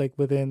conflict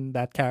within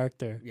that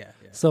character.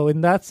 So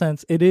in that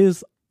sense, it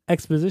is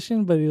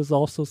exposition, but it is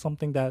also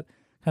something that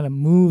kind of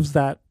moves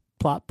that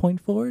plot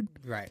point forward.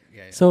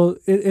 So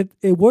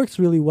it works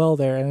really well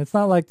there, and it's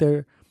not like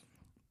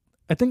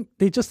I think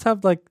they just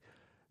have like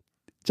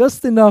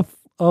just enough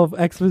of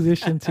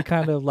exposition to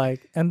kind of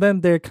like, and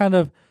then they kind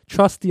of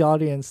trust the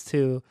audience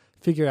to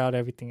figure out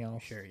everything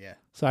else. Sure, yeah.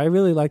 So I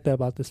really like that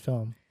about this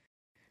film.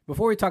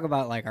 Before we talk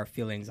about like our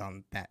feelings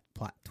on that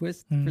plot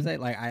twist, per se,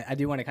 like I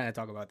do want to kind of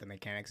talk about the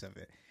mechanics of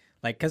it,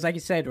 like because like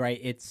you said, right,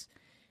 it's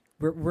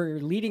we're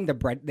leading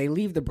they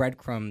leave the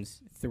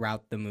breadcrumbs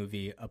throughout the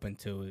movie up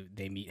until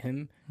they meet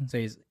him. So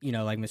he's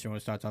like Mr. Mo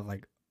starts off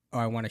like, oh,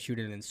 I want to shoot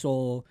it in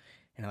Seoul,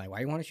 and they're like, why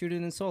do you want to shoot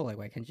it in Seoul? Like,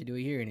 why can't you do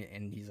it here?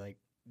 And he's like,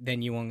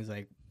 then Yuwong's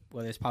like,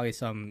 well, there's probably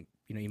some,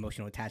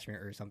 emotional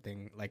attachment or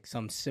something, like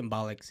some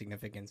symbolic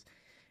significance.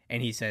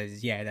 And he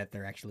says, yeah, that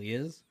there actually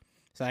is.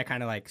 So that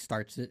kind of like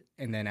starts it.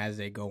 And then as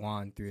they go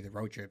on through the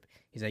road trip,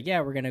 he's like,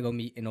 yeah, we're going to go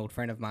meet an old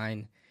friend of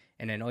mine.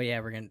 And then, oh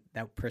yeah,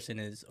 that person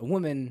is a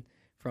woman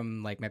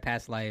from like my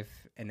past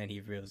life. And then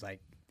he realized like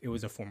it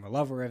was a former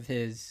lover of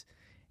his,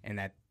 and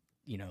that,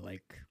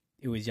 like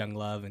it was young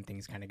love, and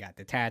things kind of got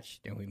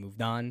detached and we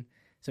moved on.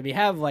 So we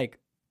have like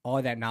all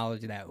that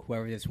knowledge that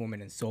whoever this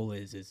woman in Seoul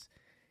is,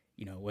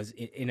 was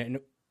in an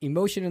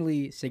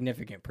emotionally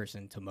significant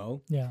person to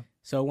Mo. Yeah.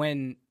 So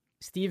when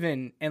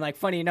Steven, and like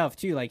funny enough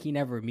too, like he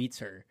never meets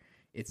her.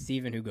 It's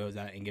Steven who goes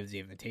out and gives the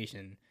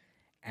invitation.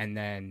 and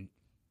then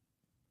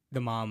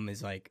the mom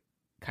is like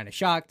kind of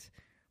shocked,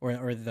 or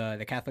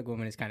the Catholic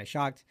woman is kind of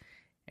shocked,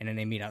 and then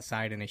they meet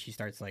outside, and then she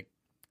starts like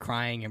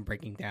crying and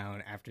breaking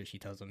down after she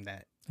tells him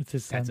that It's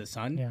his son. that's a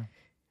son. Yeah.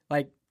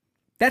 Like,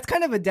 that's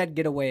kind of a dead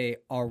giveaway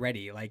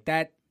already. Like,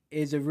 that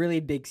is a really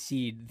big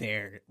seed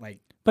there. Like,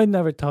 But it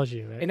never tells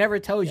you, right? it never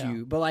tells Yeah.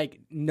 you, but like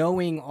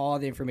knowing all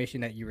the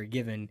information that you were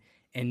given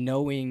and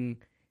knowing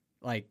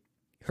like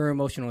her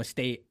emotional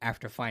state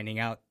after finding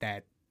out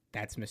that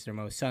that's Mr.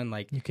 Mo's son,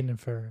 like, You can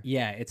infer.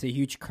 yeah, it's a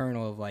huge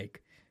kernel of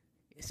like,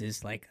 is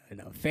this like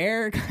an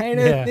affair kind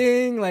of Yeah.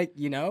 thing? Like,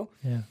 you know?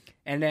 Yeah.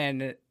 And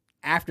then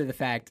after the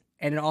fact,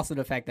 and then also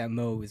the fact that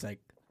Mo is like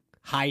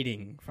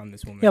hiding from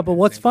this woman. Yeah, but at the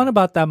what's same fun time.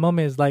 about that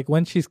moment is like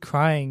when she's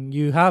crying,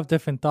 you have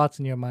different thoughts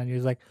in your mind.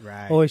 You're like,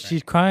 Right. oh, is right. she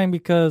crying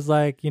because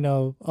like, you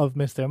know, of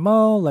Mr.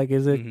 Mo? Like,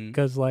 is it Mhm.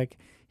 because like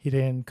he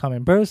didn't come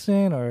in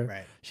person, or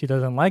Right. she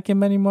doesn't like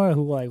him anymore?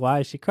 Who, like, why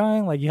is she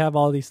crying? Like, you have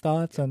all these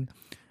thoughts, and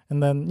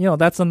then, you know,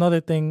 that's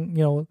another thing.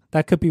 You know,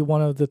 that could be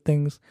one of the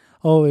things.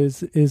 Oh,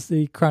 is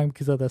he crying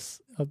because of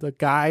the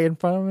guy in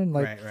front of him?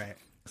 Like, right.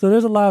 so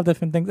there's a lot of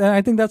different things, and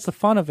I think that's the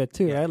fun of it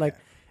too, Yeah, right? Like,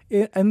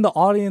 in the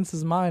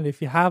audience's mind,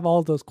 if you have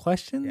all those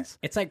questions,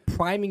 Yeah. It's like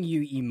priming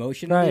you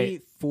emotionally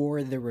Right.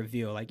 for the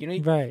reveal. Like, you know,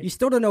 Right. you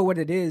still don't know what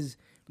it is,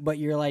 but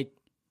you're like,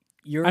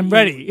 I'm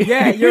ready.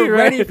 Yeah, you're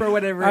Right. ready for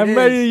whatever I'm it is.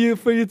 ready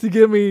for you to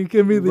give me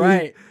the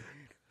Right.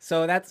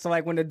 So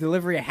like when the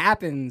delivery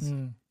happens,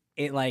 Mm.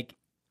 it like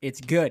it's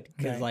good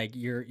because Right. like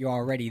you're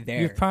already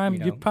there. You prime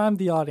know?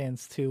 the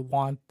audience to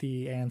want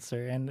the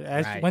answer, and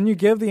Right. when you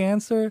give the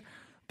answer,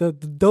 the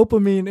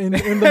dopamine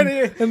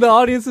in the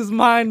audience's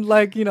mind,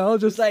 like, you know,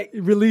 just like,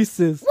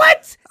 releases.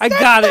 What? I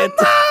That's got the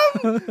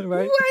it. Mom?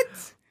 Right?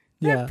 What?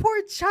 Yeah. That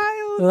poor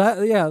child.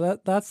 So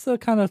that's the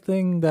kind of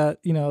thing that,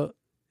 you know,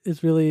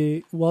 is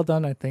really well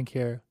done, I think,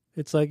 here.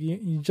 It's like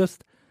you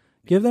just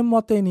give them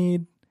what they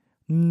need,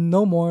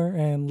 no more,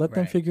 and let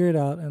them Right. figure it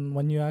out. And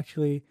when you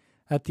actually,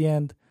 at the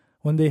end,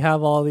 when they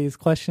have all these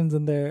questions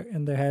in their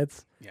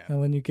heads, Yeah. and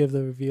when you give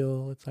the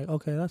reveal, it's like,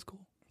 okay, that's cool.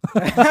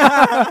 You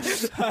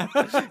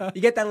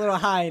get that little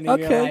high, and then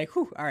you're Okay. like,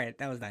 whew, all right,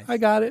 that was nice. I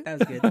got it. That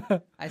was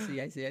good. I see.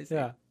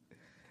 Yeah.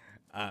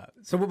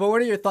 But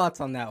what are your thoughts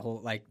on that whole,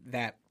 like,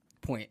 that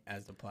point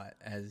as the plot?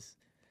 As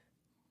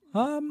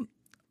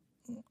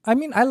I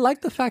mean, I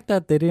like the fact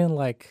that they didn't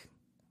like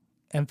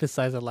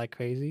emphasize it like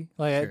crazy.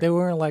 Like, Sure. they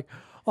weren't like,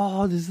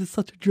 oh, this is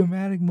such a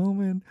dramatic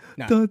moment.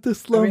 No. The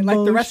slow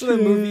like the rest of the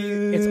movie,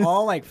 motion." it's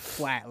all like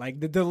flat. Like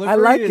the delivery I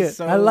like is it.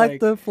 so I like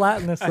the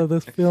flatness of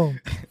this film.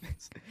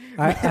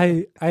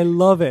 I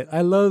love it.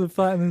 I love the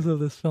flatness of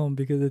this film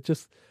because it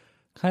just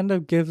kind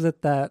of gives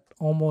it that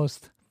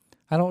almost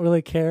I don't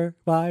really care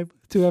vibe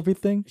to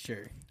everything,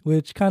 Sure.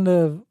 which kind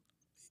of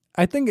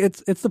I think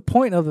it's the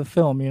point of the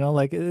film, you know,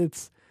 like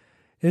it's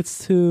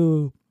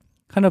to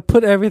kind of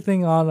put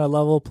everything on a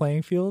level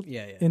playing field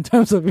Yeah. in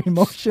terms of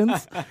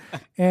emotions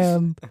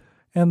and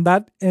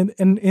that and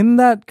in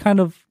that kind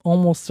of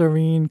almost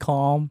serene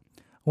calm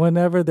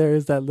whenever there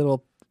is that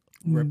little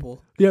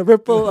Ripple.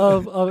 ripple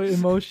of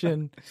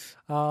emotion,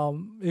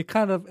 it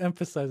kind of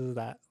emphasizes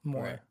that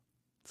more. Right.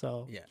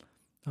 So Yeah.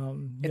 yeah.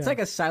 It's like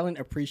a silent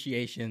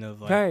appreciation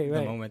of like Right, the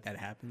right. moment that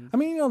happens. I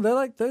mean, you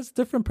know, there's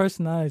different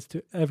personalities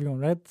to everyone,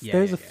 right? Yeah,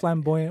 There's yeah, a yeah,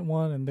 flamboyant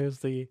one, and there's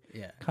the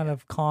Yeah. kind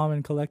of calm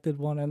and collected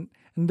one. And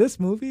in this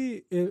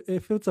movie,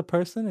 if it's a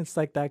person, it's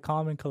like that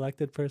calm and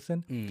collected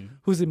person Mm.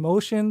 whose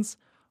emotions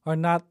are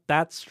not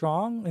that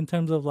strong in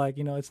terms of, like,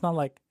 you know, it's not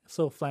like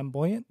so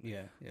flamboyant,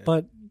 Yeah.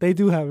 but they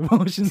do have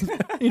emotions.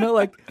 You know,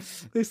 like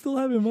they still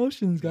have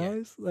emotions, Yeah.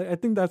 guys. Like, I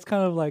think that's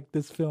kind of like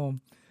this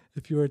film,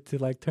 if you were to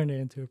like turn it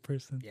into a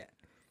person. Yeah.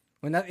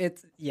 When that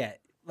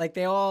like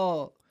they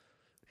all,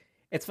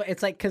 it's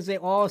like because they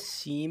all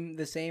seem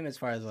the same as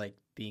far as like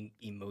being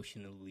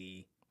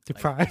emotionally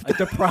Deprived.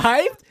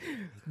 deprived,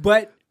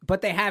 but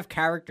they have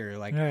character,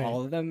 like Right.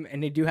 all of them,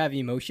 and they do have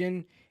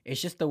emotion.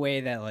 It's just the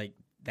way that like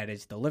that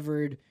it's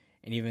delivered,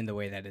 and even the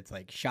way that it's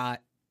like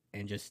shot,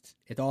 and just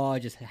it all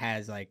just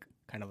has like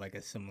kind of like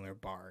a similar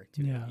bar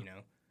to Yeah. it, you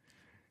know.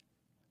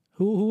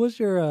 Who was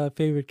your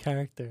favorite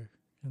character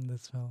in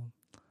this film?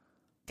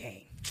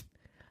 Dang.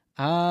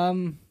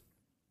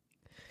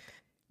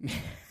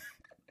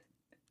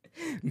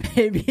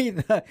 Maybe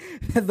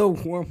the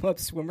warm up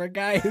swimmer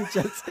guy who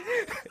just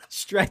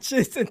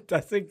stretches and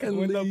doesn't go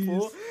And in the leaves.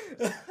 pool.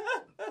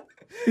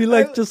 He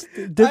like just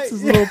dips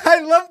his little. I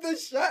love the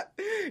shot.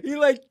 He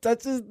like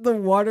touches the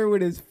water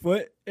with his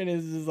foot and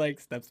is just like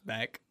steps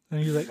back.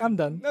 And he's like, I'm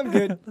done. I'm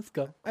good. Let's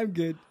go. I'm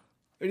good.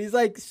 But he's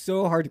like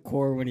so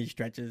hardcore when he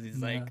stretches. He's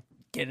Yeah. like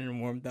getting him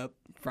warmed up,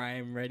 fry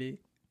him ready.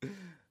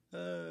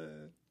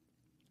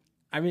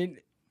 I mean,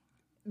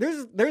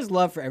 there's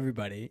love for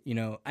everybody, you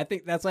know. I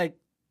think that's like,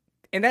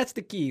 and that's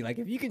the key. Like,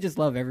 if you can just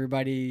love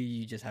everybody,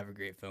 you just have a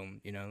great film,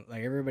 you know.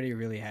 Like, everybody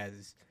really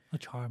has A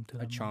charm to a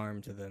them.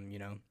 charm to them, you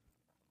know.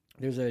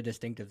 There's a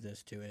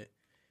distinctiveness to it.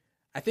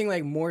 I think,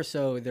 like, more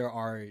so there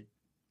are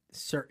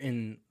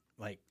certain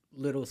like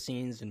little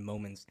scenes and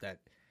moments that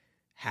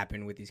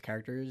happen with these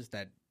characters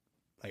that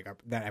like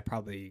that I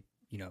probably,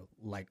 you know,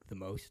 like the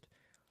most.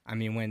 I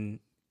mean,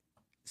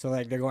 so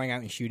like they're going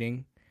out and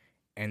shooting,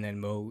 and then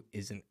Mo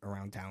isn't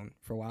around town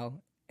for a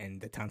while, and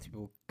the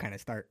townspeople kind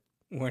of start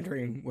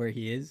wondering where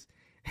he is.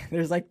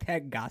 There's like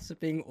that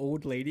gossiping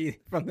old lady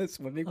from the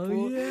swimming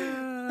pool. Oh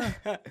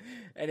yeah.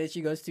 And then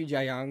she goes to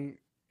Jae-young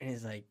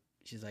and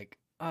she's like,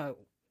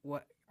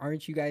 what?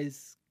 Aren't you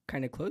guys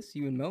kind of close,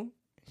 you and Mo?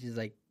 She's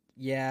like,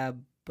 yeah,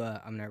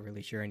 but I'm not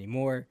really sure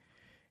anymore.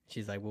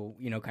 She's like, well,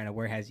 kind of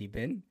where has he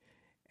been?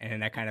 And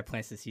then that kind of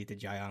plants the seed to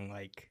Jae-young,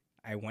 like,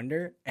 I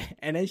wonder.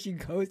 And then she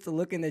goes to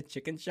look in the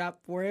chicken shop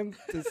for him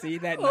to see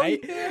that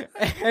night. Yeah.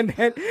 And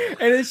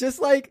it's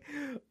just like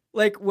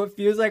what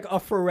feels like a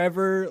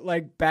forever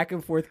like back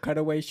and forth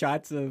cutaway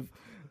shots of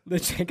the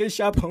chicken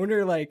shop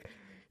owner. Like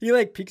he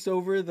like peeks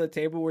over the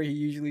table where he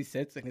usually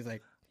sits and he's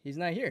like, he's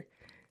not here.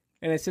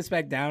 And it sits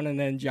back down, and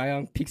then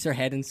Jae-young peeks her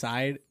head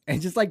inside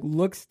and just like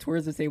looks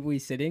towards the table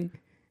he's sitting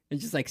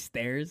and just like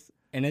stares.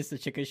 And it's the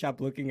chicken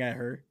shop looking at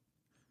her.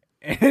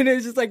 And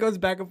it just like goes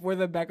back and forth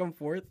and back and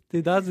forth.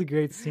 Dude, that's a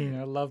great scene.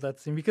 I love that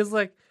scene because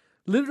like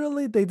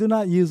literally they do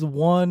not use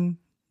one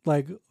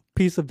like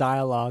piece of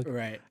dialogue.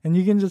 Right. And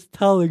you can just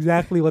tell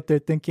exactly what they're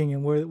thinking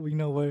and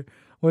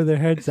where their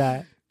head's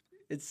at.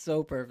 It's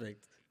so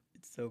perfect.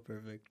 It's so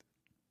perfect.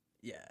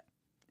 Yeah.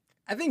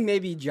 I think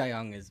maybe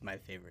Jae-young is my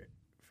favorite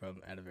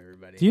from out of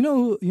everybody. Do you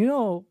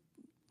know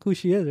who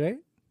she is, right?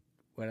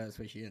 What else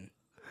was she in?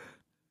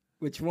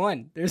 Which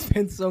one? There's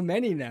been so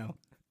many now.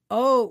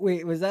 Oh,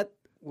 wait, was that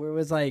where it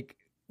was like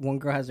one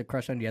girl has a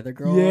crush on the other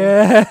girl?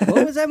 Yeah.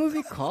 What was that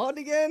movie called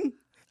again?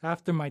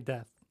 After My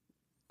Death.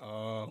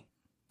 Oh.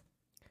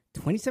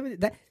 27.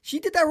 She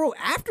did that role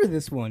after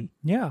this one.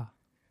 Yeah.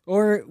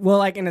 Or well,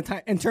 like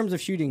in terms of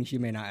shooting, she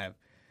may not have.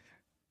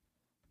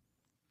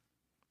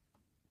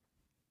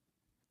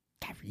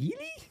 God,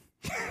 really?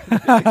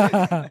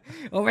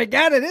 Oh my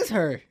God, it is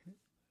her.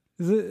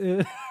 Is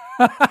it?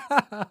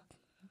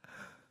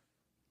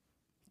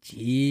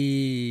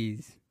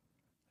 Jeez.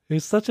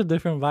 It's such a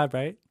different vibe,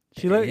 right?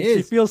 She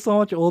is. feels so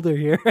much older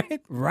here,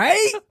 right?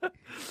 Right?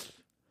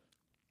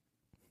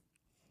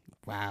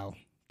 Wow.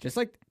 Just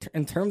like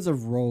in terms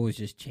of roles,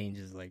 just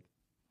changes like.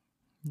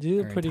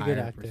 She's a pretty good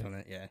actor.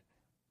 Persona. Yeah.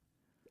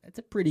 It's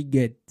a pretty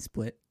good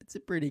split. It's a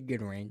pretty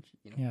good range.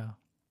 Yeah.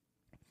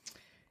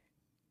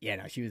 Yeah,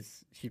 no,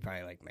 she's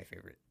probably like my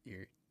favorite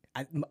here.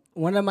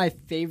 One of my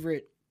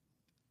favorite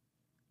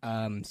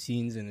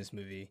scenes in this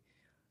movie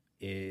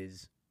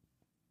is,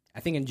 I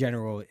think in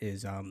general,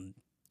 is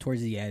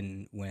towards the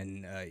end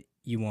when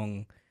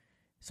Ewong,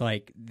 so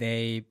like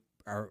they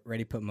are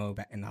ready to put Mo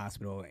back in the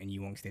hospital and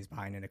Ewong stays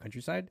behind in the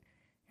countryside,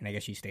 and I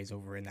guess she stays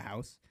over in the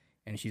house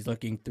and she's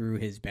looking through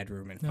his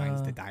bedroom and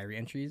finds the diary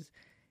entries.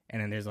 And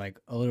then there's like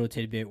a little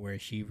tidbit where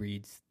she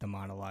reads the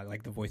monologue,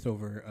 like the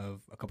voiceover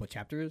of a couple of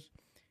chapters.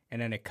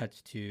 And then it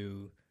cuts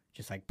to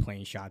just like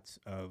plain shots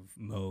of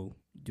Mo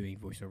doing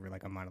voiceover,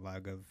 like a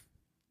monologue of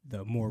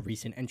the more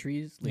recent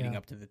entries leading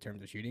up to the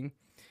terms of shooting.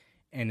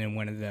 And then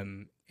one of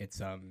them, it's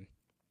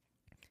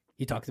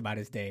he talks about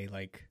his day,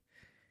 like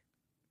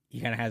he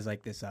kind of has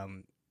like this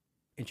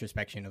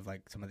introspection of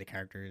like some of the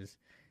characters,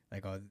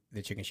 like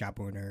the chicken shop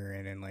owner,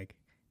 and then like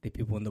the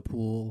people in the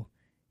pool.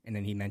 And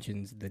then he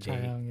mentions the day.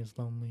 Jae-young is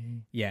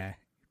lonely. Yeah,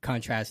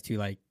 contrast to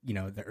like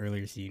the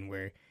earlier scene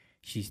where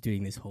she's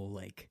doing this whole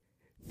like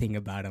thing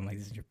about him, like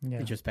this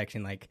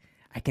introspection, like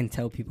I can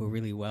tell people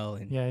really well,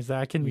 and he's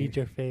like, I can read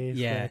your face.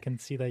 Yeah, I can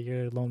see that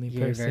you're a lonely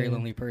person. You're a very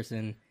lonely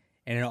person,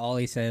 and then all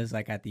he says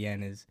like at the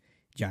end is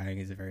Jae-young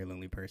is a very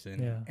lonely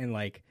person. Yeah, and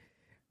like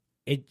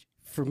it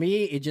for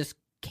me, it just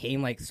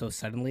came like so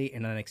suddenly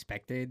and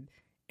unexpected,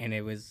 and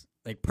it was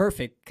like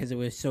perfect because it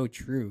was so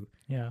true.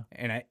 Yeah,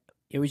 and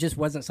it was just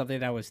wasn't something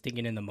that I was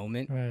thinking in the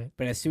moment. Right,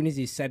 but as soon as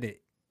he said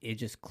it, it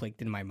just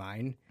clicked in my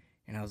mind,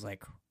 and I was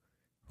like,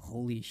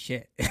 holy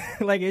shit.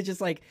 Like it's just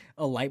like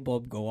a light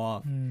bulb go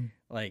off,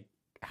 like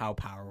how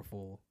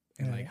powerful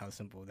and like how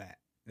simple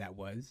that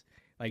was.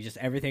 Like just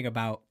everything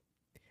about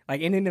like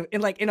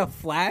in a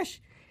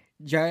flash,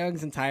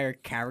 Jae-young's entire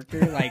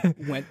character like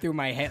went through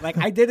my head. Like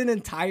I did an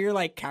entire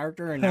like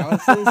character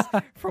analysis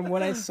from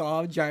what I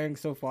saw of Jae-young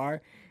so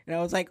far, and I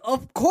was like,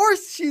 of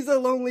course she's a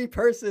lonely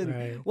person.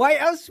 Right. Why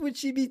else would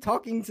she be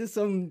talking to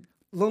some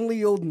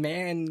lonely old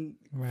man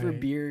for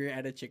beer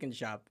at a chicken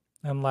shop?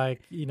 And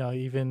like,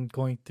 even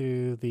going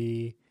through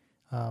the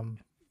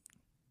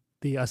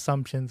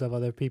assumptions of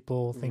other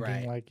people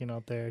thinking like,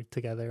 they're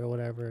together or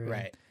whatever.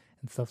 Right.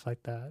 And stuff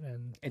like that.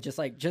 And just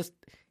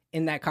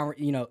in that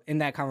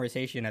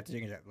conversation at the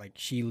chicken shop, like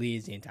she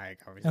leads the entire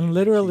conversation. And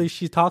literally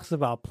she talks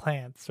about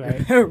plants,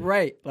 right?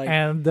 Right. Like,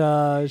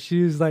 and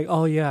she's like,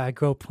 oh yeah, I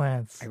grow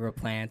plants.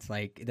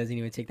 Like it doesn't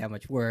even take that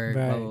much work,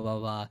 right. blah, blah, blah,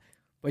 blah.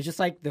 But just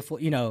like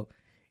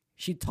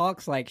she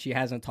talks like she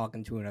hasn't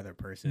talked to another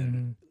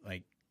person,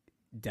 like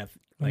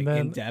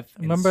in depth.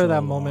 Remember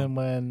that moment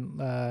when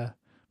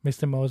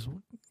Mr. Mo's,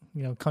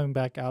 coming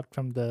back out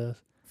from the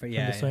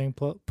swimming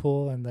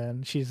pool, and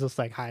then she's just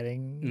like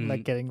hiding,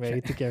 like getting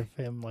ready to give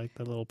him like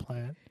the little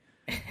plant.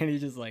 And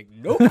he's just like,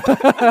 nope.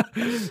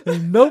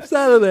 Nope's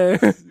out of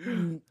there.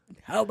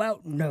 How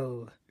about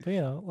no?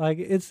 But, like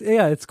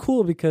it's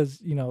cool because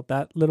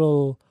that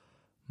little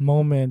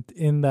moment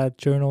in that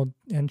journal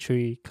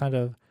entry kind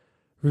of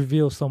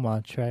reveals so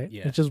much, right?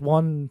 Yeah. It's just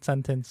one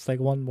sentence, like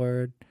one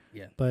word.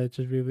 Yeah. But it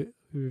just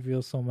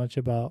reveals so much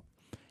about.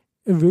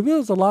 It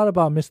reveals a lot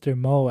about Mr.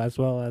 Mo as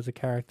well as a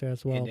character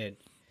as well. It did.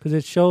 Because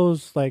it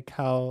shows like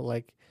how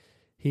like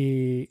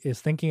he is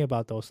thinking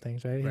about those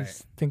things, right? Right.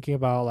 He's thinking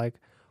about like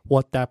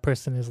what that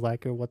person is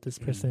like or what this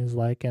person is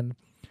like, and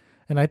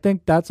I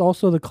think that's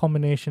also the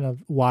culmination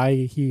of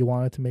why he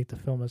wanted to make the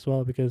film as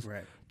well, because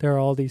there are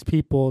all these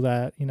people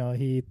that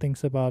he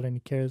thinks about and he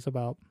cares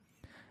about,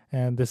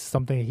 and this is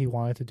something he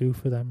wanted to do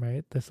for them,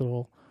 right? This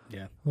little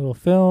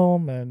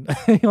film, and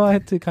he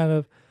wanted to kind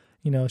of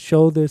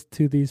show this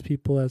to these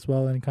people as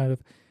well, and kind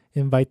of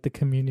invite the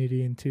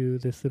community into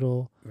this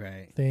little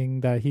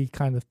thing that he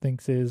kind of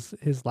thinks is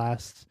his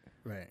last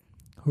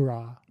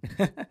hurrah.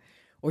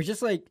 Or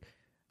just like,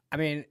 I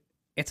mean,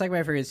 it's like my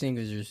favorite scene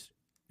because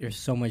there's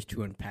so much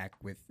to unpack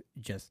with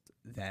just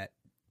that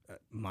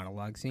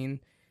monologue scene.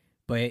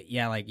 But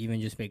yeah, like even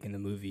just making the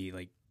movie,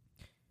 like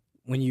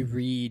when you're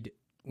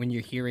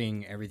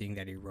hearing everything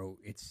that he wrote,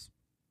 it's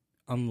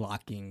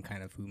unlocking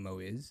kind of who Mo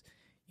is,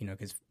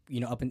 because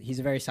he's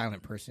a very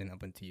silent person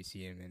up until you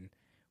see him, and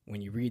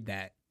when you read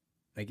that,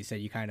 like you said,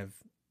 you kind of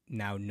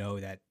now know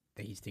that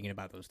he's thinking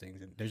about those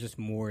things, and there's just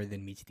more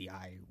than meets the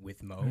eye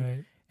with Mo,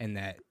 and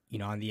that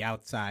on the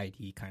outside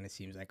he kind of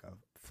seems like a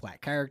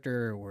flat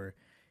character, or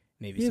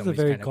maybe he's a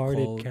very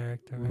guarded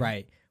character,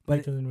 right? But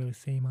he doesn't really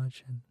say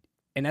much,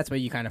 and that's what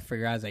you kind of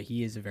figure out is that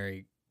he is a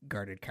very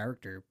guarded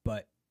character,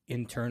 but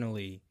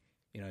internally,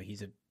 he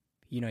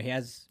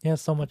has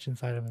so much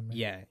inside of him. Right?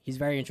 Yeah, he's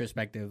very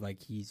introspective.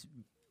 Like he's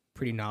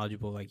pretty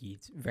knowledgeable. Like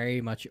he's very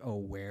much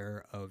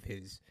aware of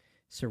his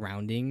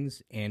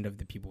surroundings and of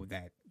the people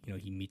that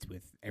he meets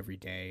with every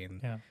day.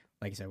 And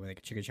like I said, with like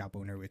a chicken shop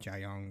owner, with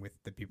Jae-young, with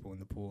the people in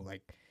the pool,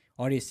 like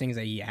all these things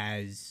that he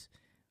has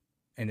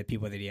and the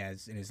people that he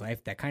has in his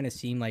life that kind of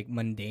seem like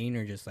mundane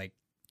or just like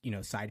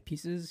side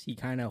pieces, he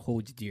kind of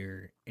holds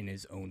dear in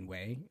his own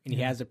way, and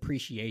he has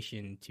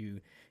appreciation to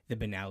the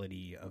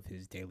banality of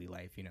his daily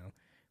life.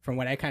 From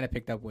what I kind of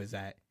picked up was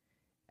that,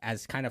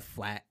 as kind of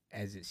flat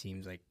as it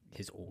seems like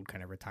his old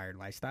kind of retired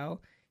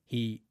lifestyle,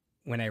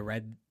 when I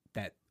read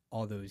that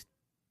all those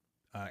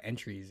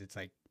entries, it's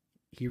like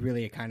he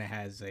really kind of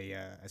has a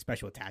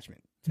special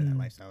attachment to that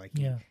lifestyle. Like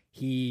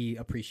he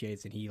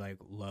appreciates and he like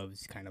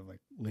loves kind of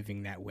like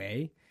living that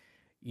way,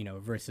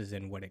 versus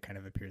in what it kind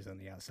of appears on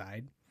the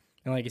outside.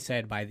 And like I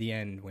said, by the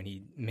end, when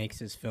he makes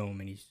his film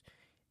and he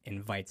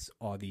invites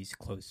all these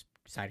close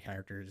side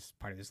characters,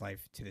 part of his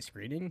life, to the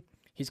screening,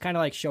 he's kind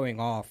of like showing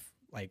off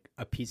like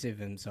a piece of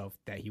himself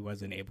that he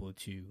wasn't able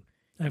to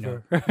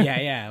ever.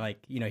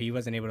 Like he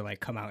wasn't able to like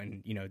come out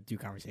and do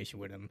conversation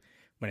with him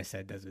when I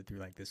said does it through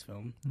like this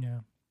film. Yeah.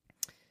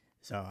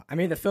 So I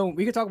mean, the film,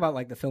 we could talk about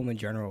like the film in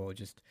general,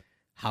 just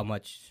how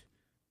much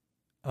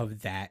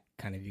of that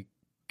kind of you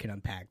can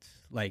unpack.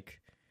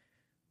 Like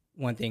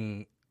one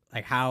thing,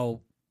 like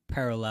how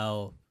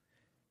parallel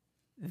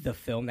the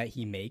film that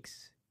he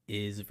makes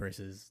is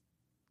versus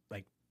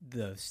like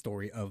the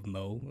story of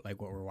Mo,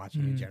 like what we're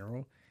watching in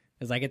general.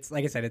 It's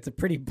like I said, it's a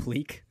pretty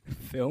bleak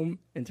film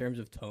in terms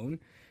of tone,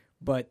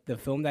 but the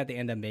film that they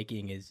end up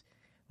making is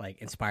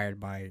like inspired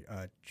by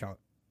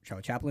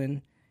Charlie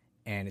Chaplin,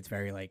 and it's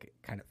very like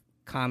kind of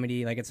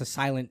comedy, like it's a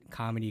silent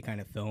comedy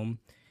kind of film.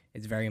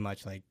 It's very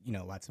much like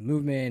lots of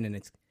movement, and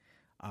it's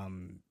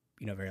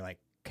very like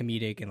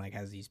comedic and like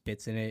has these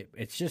bits in it.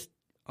 It's just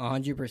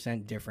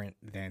 100% different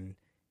than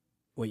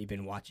what you've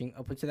been watching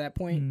up until that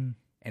point.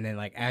 And then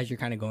like as you're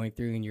kind of going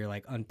through and you're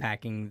like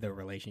unpacking the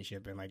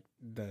relationship and like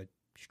the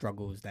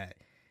struggles that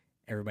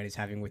everybody's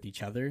having with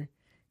each other,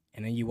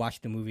 and then you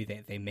watch the movie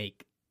that they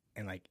make,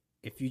 and like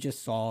if you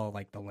just saw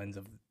like the lens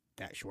of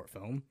that short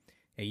film,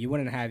 you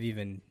wouldn't have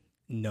even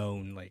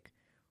known like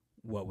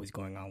what was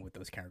going on with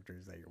those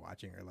characters that you're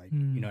watching, or like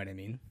you know what I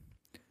mean.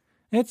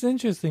 It's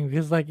interesting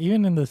because like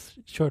even in this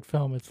short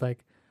film, it's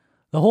like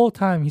the whole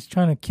time he's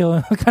trying to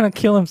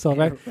kill himself,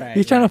 right?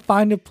 He's trying to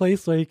find a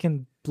place where he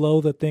can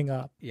blow the thing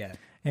up. Yeah.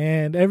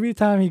 And every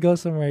time he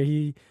goes somewhere,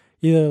 he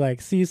either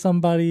like sees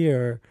somebody,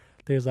 or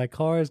there's like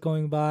cars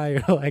going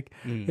by, or like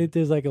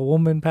there's like a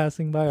woman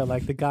passing by, or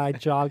like the guy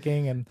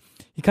jogging, and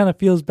he kind of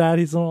feels bad.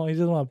 He doesn't want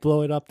to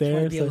blow it up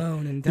there. Be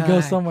alone and die. He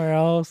goes somewhere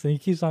else, and he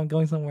keeps on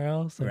going somewhere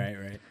else. And,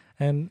 right.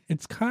 And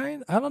it's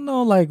I don't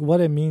know like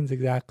what it means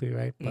exactly,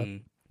 right? But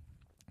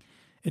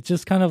it's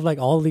just kind of like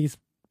all these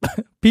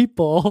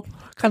people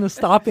kind of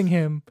stopping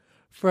him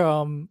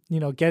from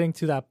getting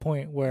to that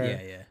point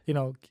where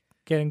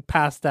getting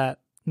past that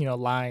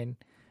line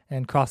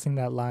and crossing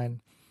that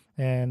line,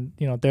 and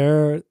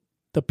they're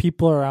the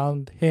people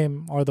around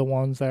him are the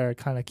ones that are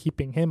kind of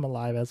keeping him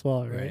alive as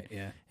well, right?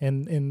 Yeah.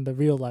 And in the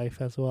real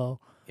life as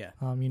well. Yeah.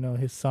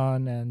 His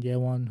son and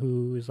Yewon,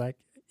 who is like,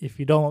 if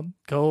you don't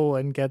go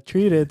and get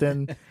treated,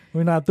 then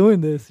we're not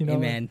doing this,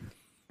 Amen.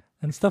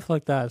 and stuff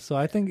like that. So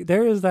I think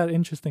there is that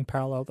interesting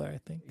parallel there, I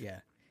think. Yeah.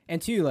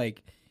 And two,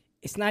 like,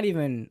 it's not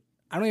even.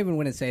 I don't even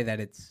want to say that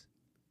it's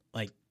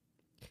like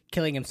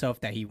killing himself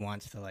that he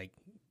wants to like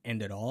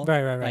end it all.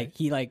 Right. Like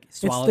he like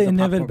swallows It's the popcorn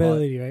ball.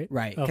 inevitability, right?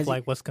 Right. Of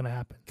like what's gonna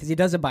happen. Because he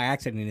does it by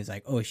accident and he's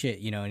like, oh shit,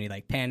 you know, and he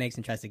like panics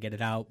and tries to get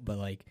it out, but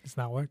like It's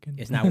not working.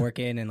 it's not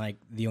working, and like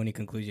the only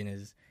conclusion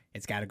is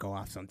it's got to go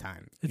off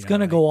sometime. It's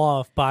gonna go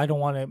off, but I don't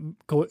want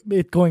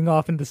it going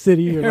off in the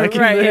city or like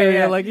Right, in the area.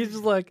 yeah. Like he's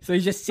just like, so he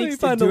just Let me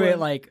seeks to find a do way. it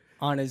like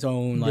on his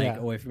own, like Yeah.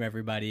 away from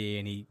everybody,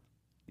 and he,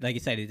 like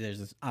you said, there's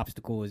this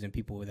obstacles and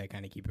people that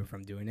kind of keep him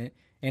from doing it,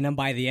 and then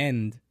by the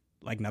end,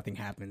 like nothing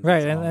happens.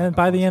 right. It's all, And like, a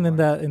by the false end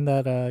alarm. in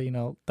that you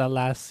know, that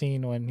last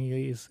scene when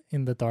he's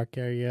in the dark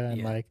area and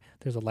Yeah. like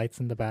there's a lights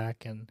in the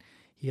back and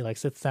he like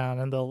sits down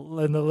and the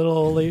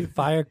little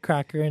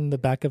firecracker in the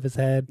back of his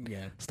head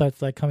Yeah.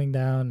 starts like coming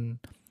down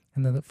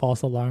and then the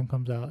false alarm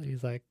comes out.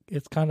 He's like,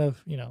 it's kind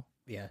of, you know,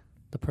 Yeah.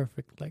 the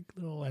perfect like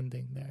little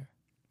ending there.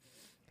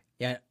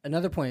 Yeah.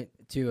 Another point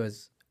too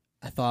is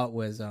I thought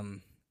was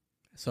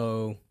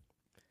so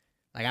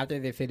like after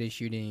they finished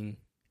shooting,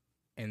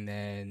 and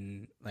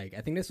then like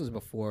I think this was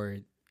before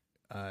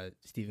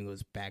Steven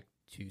goes back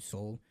to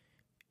Seoul,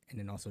 and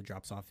then also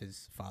drops off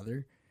his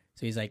father.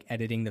 So he's like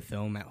editing the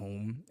film at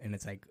home, and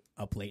it's like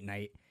up late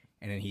night,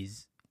 and then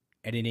he's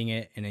editing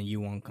it, and then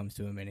Yu-Won comes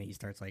to him, and then he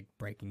starts like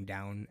breaking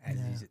down as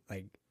Yeah. he's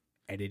like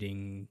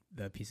editing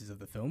the pieces of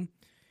the film.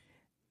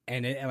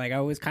 And it, like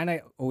I was kind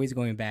of always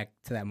going back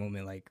to that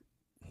moment, like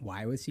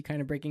why was he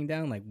kind of breaking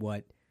down? Like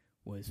what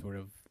was sort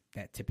of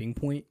that tipping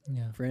point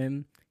Yeah. for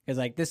him? Because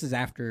like this is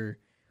after,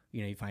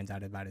 you know, he finds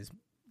out about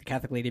the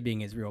Catholic lady being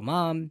his real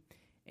mom,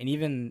 and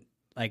even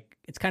like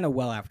it's kind of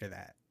well after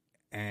that,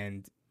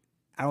 and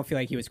I don't feel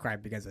like he was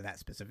cried because of that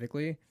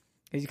specifically,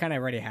 because he kind of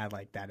already had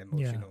like that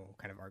emotional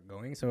kind of arc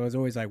going. So it was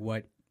always like,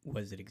 what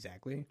was it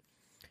exactly?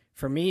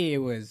 For me, it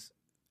was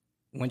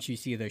once you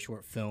see the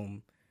short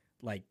film,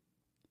 like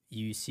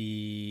you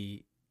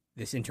see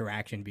this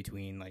interaction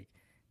between like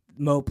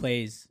Mo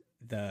plays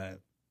the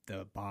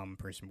bomb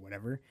person,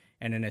 whatever,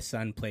 and then his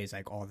son plays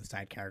like all the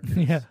side characters.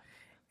 Yeah.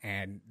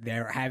 And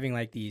they're having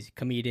like these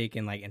comedic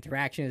and like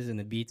interactions and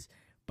the beats,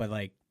 but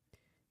like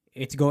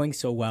it's going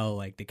so well,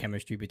 like the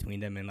chemistry between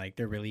them, and like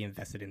they're really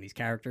invested in these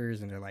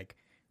characters, and they're like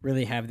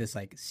really have this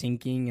like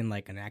sinking and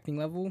like an acting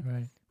level,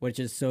 Right. which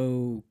is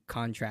so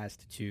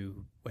contrast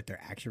to what their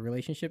actual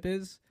relationship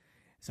is.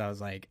 So I was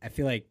like, I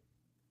feel like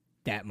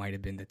that might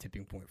have been the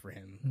tipping point for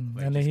him.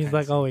 Like, And then just he's kinda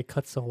like, oh, it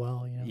cuts so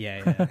well, you know.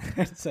 yeah.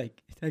 It's like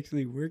it's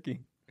actually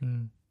working.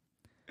 Mm.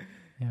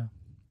 Yeah.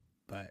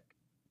 But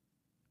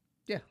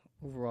yeah,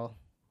 overall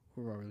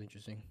really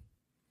interesting.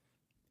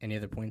 Any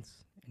other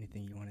points?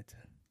 Anything you wanted to?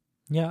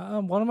 Yeah,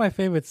 one of my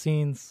favorite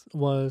scenes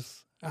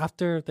was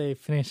after they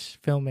finish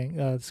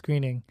filming,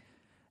 screening,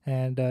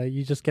 and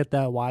you just get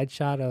that wide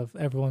shot of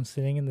everyone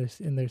sitting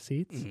in their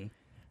seats,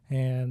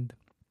 and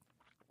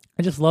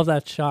I just love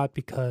that shot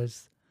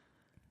because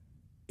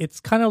it's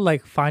kind of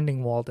like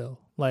Finding Waldo.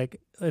 Like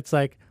it's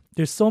like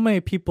there's so many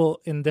people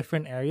in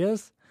different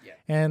areas,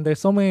 and there's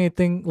so many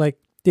things like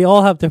they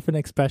all have different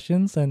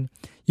expressions, and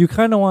you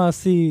kind of want to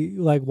see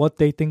like what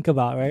they think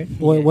about, right?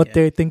 What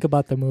they think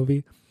about the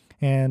movie,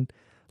 and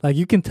like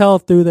you can tell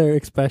through their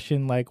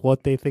expression like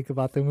what they think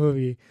about the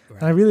movie. Right.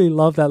 And I really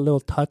love that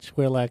little touch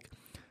where like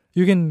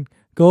you can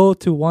go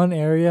to one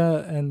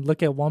area and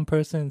look at one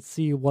person and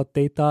see what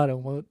they thought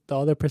and what the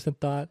other person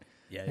thought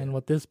and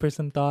what this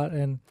person thought,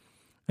 and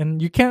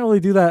you can't really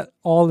do that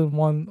all in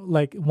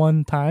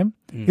one time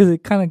because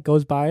it kind of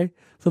goes by.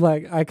 So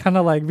like I kind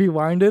of like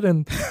rewinded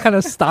and kind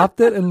of stopped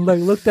it and like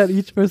looked at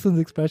each person's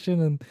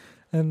expression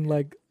and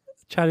like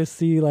try to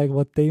see like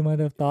what they might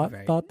have thought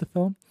the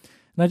film.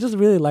 And I just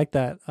really like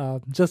that,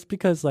 just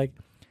because like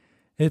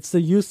it's the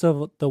use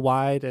of the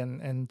wide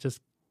and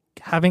just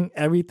having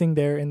everything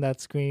there in that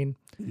screen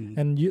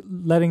and you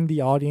letting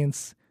the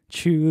audience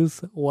choose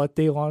what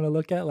they want to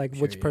look at, like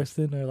which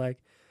person or like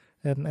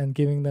and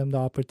giving them the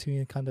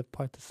opportunity to kind of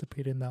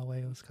participate in that way.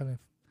 It was kind of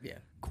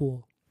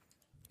cool.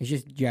 It's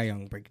just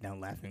Jae-young breaking down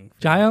laughing.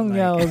 Jae-young, like,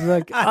 I was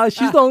like,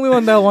 she's the only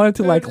one that wanted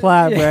to like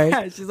clap,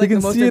 right? She's like you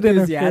the can most see it in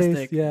her enthusiastic.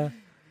 face. Yeah.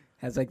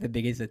 Has like the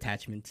biggest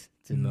attachment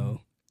to Mo.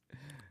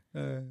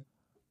 Who's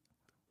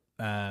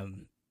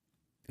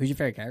your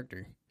favorite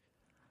character?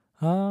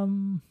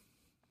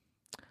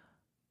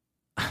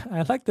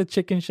 I like the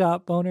chicken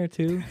shop owner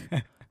too.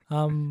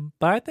 But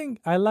I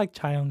think I like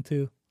Chaeyoung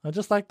too. I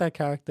just like that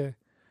character,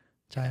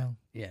 Chaeyoung.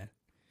 Yeah.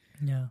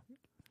 Yeah.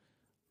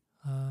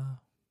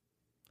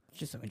 It's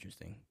just so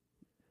interesting.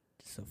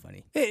 Just so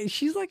funny.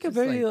 She's like a Just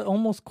very like-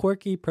 almost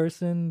quirky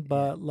person,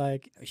 but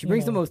like She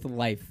brings the know, most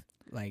life,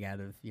 like out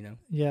of, you know.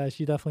 Yeah,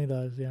 she definitely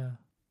does. Yeah.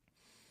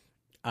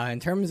 In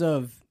terms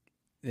of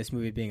this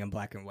movie being in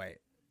black and white,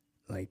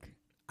 like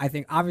I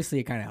think obviously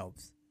it kind of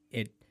helps.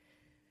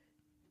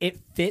 It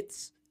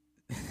fits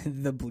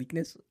the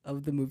bleakness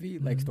of the movie,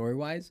 like story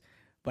wise,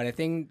 but I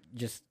think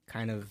just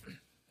kind of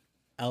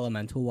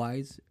elemental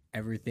wise,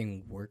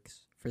 everything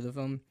works for the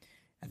film.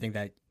 I think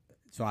that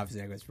so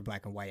obviously I guess for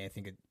black and white, I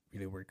think it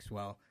really works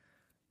well.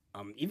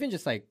 Even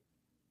just like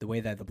the way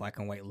that the black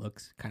and white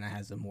looks kind of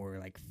has a more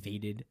like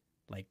faded,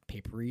 like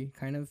papery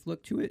kind of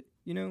look to it,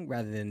 you know,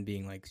 rather than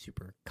being like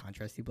super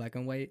contrasty black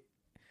and white.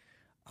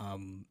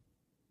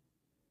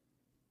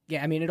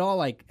 Yeah, I mean, it all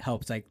like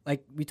helps.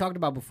 Like we talked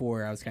about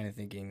before, I was kind of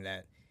thinking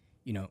that,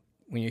 you know,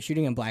 when you're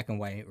shooting in black and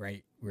white,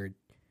 right, we're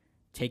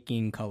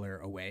taking color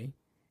away.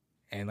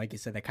 And like you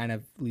said, that kind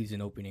of leaves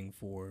an opening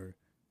for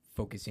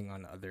focusing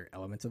on other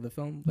elements of the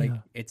film. Like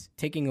it's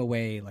taking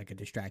away like a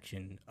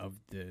distraction of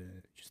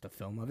just the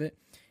film of it.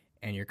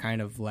 And you're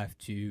kind of left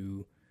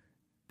to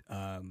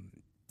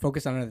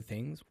focus on other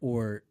things,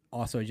 or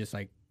also just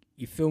like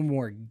you feel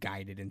more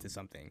guided into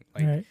something.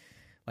 Like,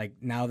 like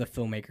now the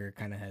filmmaker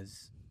kind of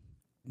has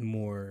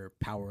more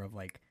power of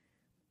like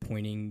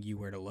pointing you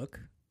where to look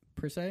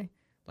per se.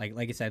 Like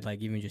I said, like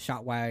even just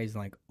shot wise,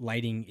 like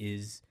lighting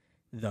is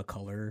the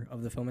color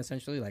of the film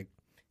essentially. Like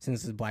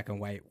since it's black and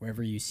white,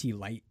 wherever you see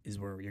light is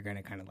where you're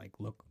gonna kind of like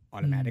look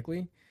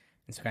automatically.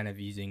 And so kind of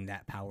using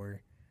that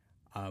power.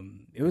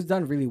 It was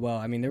done really well.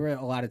 I mean, there were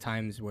a lot of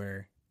times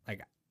where,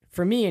 like,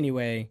 for me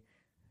anyway,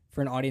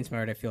 for an audience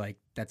member, I feel like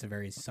that's a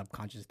very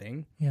subconscious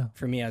thing. Yeah.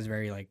 For me, I was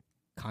very like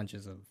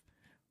conscious of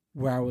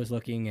where I was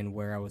looking and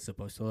where I was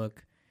supposed to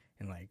look,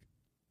 and like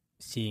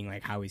seeing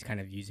like how he's kind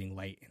of using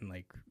light and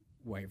like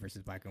white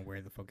versus black and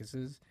where the focus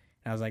is.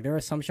 And I was like, there were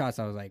some shots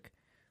I was like,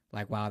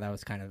 wow, that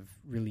was kind of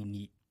really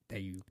neat that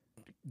you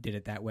did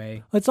it that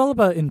way. It's all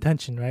about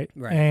intention, right?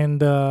 Right.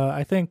 And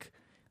I think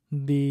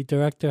the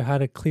director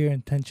had a clear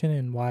intention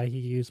in why he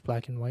used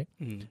black and white,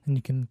 and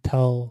you can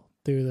tell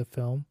through the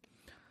film.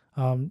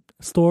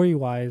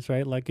 Story-wise,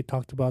 right, like you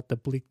talked about, the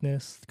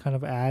bleakness kind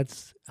of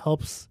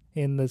helps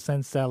in the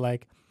sense that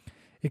like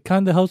it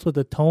kind of helps with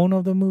the tone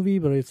of the movie,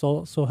 but it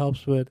also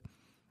helps with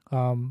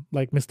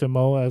like Mr.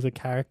 Mo as a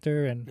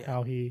character and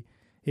how he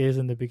is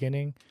in the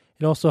beginning.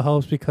 It also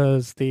helps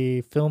because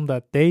the film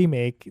that they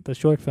make, the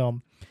short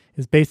film,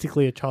 is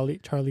basically a Charlie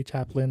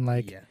Chaplin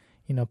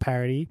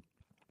parody.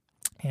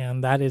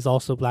 And that is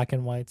also black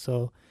and white,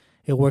 so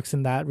it works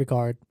in that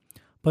regard.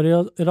 But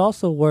it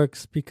also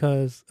works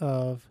because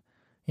of,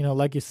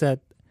 like you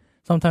said,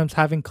 sometimes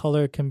having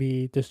color can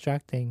be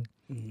distracting.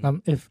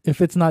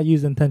 If it's not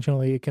used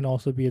intentionally, it can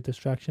also be a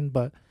distraction.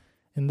 But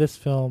in this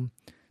film,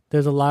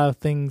 there's a lot of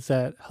things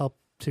that help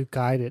to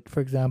guide it. For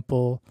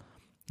example,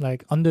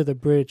 like under the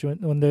bridge,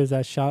 when there's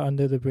that shot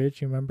under the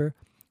bridge, you remember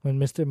when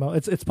Mr. Mo?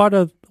 It's part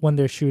of when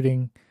they're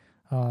shooting.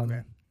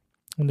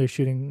 When they're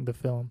shooting the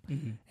film,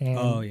 and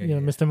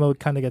Mr. Mo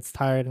kind of gets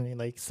tired and he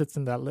like sits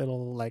in that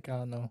little like, I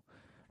don't know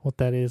what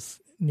that is,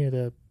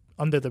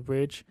 under the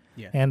bridge,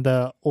 and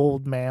the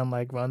old man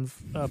like runs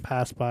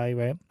past by,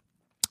 right?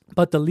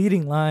 But the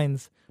leading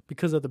lines,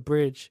 because of the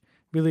bridge,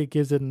 really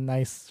gives it a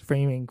nice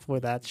framing for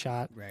that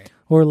shot, right?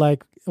 Or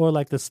like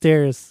the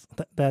stairs,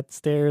 that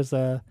stairs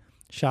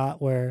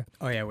shot where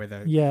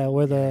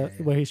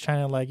where he's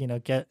trying to like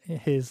get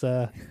his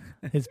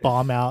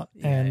bomb out,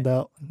 and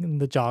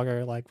the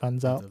jogger like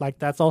runs out. Like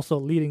that's also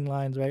leading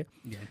lines, right?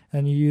 Yeah.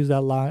 And you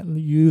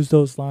use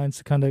those lines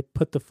to kind of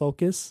put the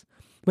focus.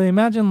 But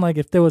imagine like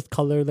if there was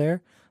color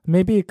there,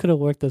 maybe it could have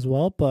worked as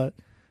well. But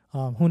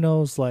who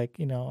knows? Like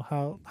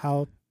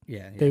how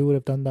they would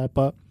have done that.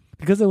 But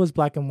because it was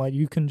black and white,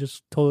 you can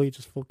just totally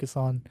just focus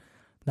on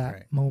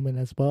that moment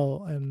as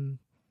well. And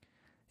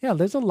yeah,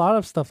 there's a lot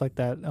of stuff like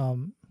that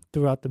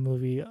throughout the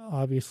movie,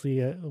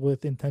 obviously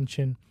with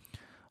intention.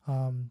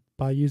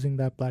 By using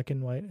that black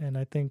and white. And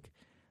I think,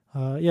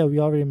 we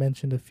already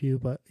mentioned a few,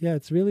 but yeah,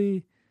 it's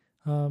really,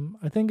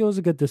 I think it was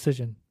a good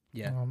decision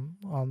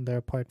on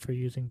their part for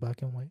using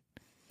black and white.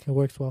 It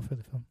works well for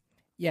the film.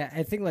 Yeah,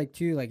 I think like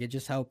too, like it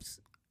just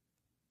helps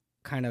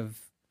kind of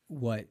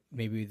what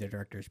maybe the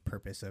director's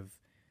purpose of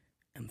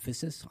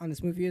emphasis on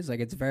this movie is. Like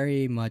it's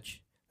very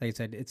much, like I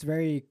said,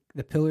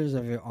 the pillars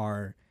of it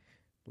are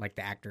like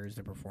the actors,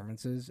 the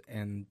performances,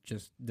 and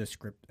just the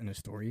script and the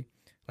story.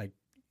 Like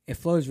it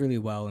flows really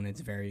well, and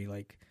it's very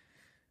like,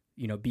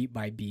 beat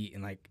by beat,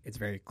 and like it's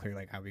very clear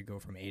like how we go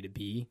from A to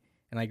B.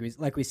 And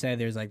like we said,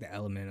 there's like the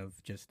element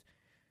of just,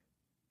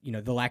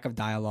 the lack of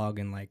dialogue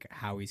and like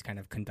how he's kind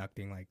of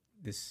conducting like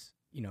this,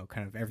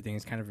 kind of everything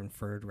is kind of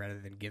inferred rather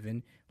than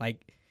given.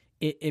 Like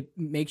it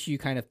makes you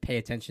kind of pay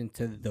attention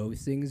to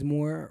those things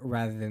more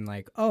rather than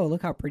like, oh,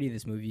 look how pretty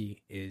this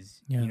movie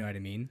is. You know what I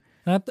mean?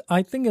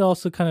 I think it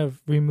also kind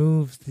of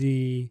removes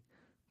the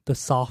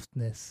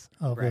softness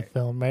of the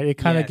film, right? It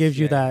kind of gives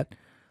you that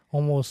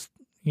almost,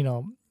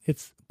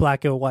 it's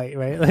black or white,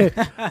 right?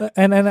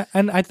 and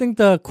I think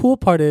the cool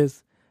part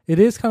is it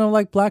is kind of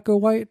like black or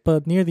white,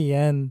 but near the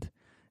end,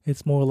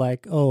 it's more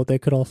like, oh, they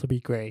could also be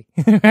gray,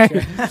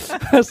 right?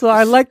 Sure. So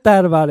I like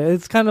that about it.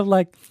 It's kind of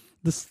like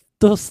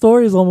the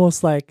story is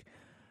almost like,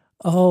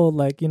 oh,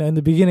 like, in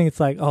the beginning, it's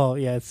like, oh,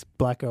 yeah, it's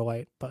black or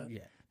white, but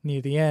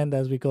near the end,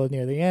 as we go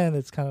near the end,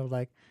 it's kind of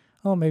like,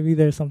 oh, maybe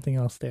there's something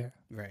else there.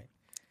 Right.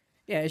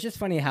 Yeah, it's just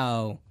funny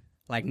how,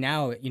 like,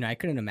 now, I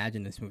couldn't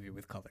imagine this movie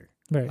with color,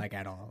 like,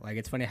 at all. Like,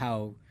 it's funny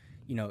how,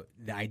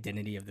 the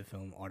identity of the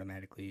film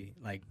automatically,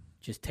 like,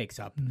 just takes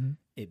up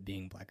it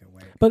being black and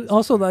white. But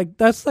also, like,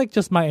 that's, like,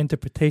 just my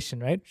interpretation,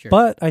 right? Sure.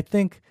 But I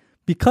think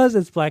because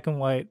it's black and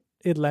white,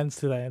 it lends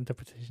to that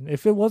interpretation.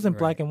 If it wasn't Right.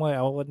 black and white,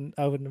 I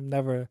would have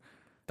never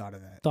Thought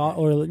of that. thought,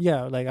 right. or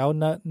yeah, like I would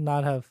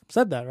not have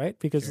said that, right?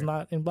 Because it's Sure.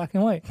 not in black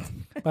and white.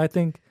 But I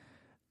think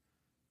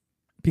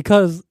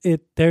because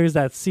there is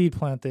that seed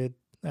planted,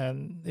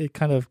 and it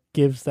kind of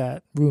gives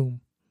that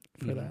room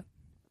for Mhm. that.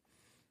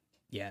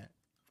 Yeah.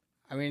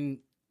 I mean,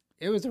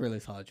 it was a really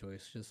solid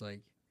choice. Just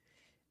like,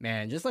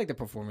 man, just like the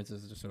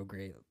performances are so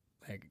great.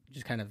 Like,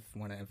 just kind of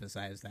want to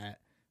emphasize that.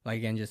 Like,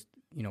 again, just,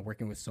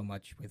 working with so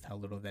much with how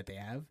little that they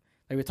have.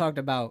 Like, we talked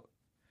about,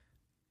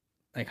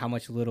 like, how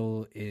much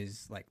little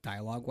is, like,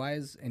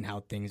 dialogue-wise and how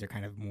things are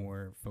kind of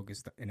more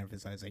focused and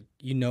emphasized. Like,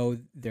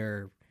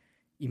 their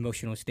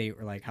emotional state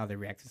or, like, how they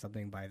react to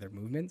something by their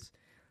movements.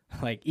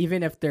 Like,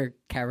 even if they're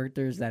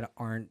characters that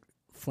aren't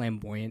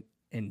flamboyant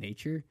in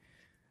nature,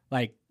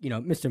 like,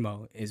 Mr.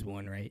 Mo is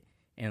one, right?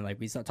 And, like,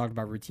 we talked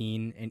about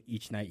routine, and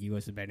each night he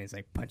goes to bed and he's,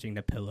 like, punching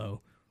the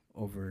pillow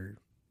over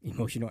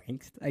emotional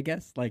angst, I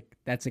guess. Like,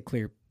 that's a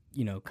clear,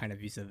 kind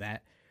of use of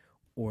that.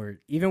 Or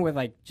even with,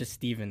 like, just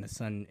Steven, the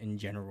son in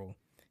general.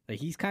 Like,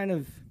 he's kind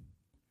of...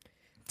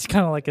 It's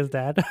kind of like his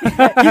dad.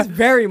 he's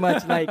very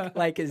much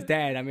like his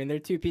dad. I mean, they're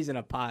two peas in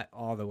a pot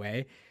all the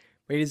way.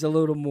 But he's a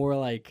little more,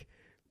 like,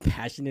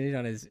 passionate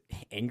on his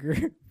anger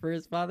for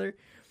his father.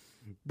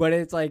 But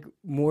it's, like,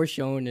 more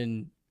shown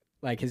in,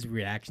 like, his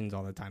reactions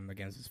all the time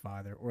against his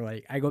father. Or,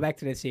 like, I go back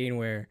to the scene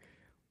where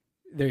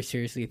they're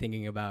seriously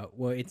thinking about,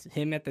 well, it's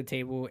him at the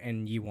table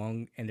and Yi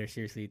Wong, and they're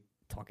seriously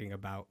talking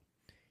about,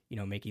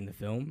 making the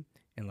film.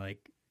 And,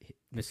 like,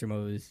 Mr.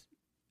 Mo's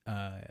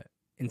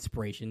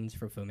inspirations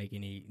for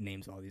filmmaking, he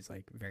names all these,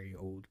 like, very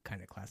old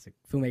kind of classic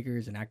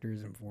filmmakers and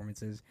actors and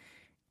performances.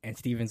 And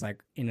Steven's,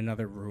 like, in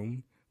another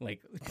room,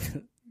 like,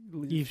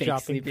 fake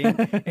sleeping.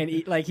 And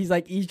he's,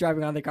 like,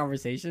 eavesdropping on the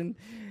conversation.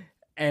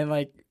 And,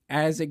 like,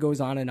 as it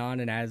goes on,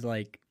 and as,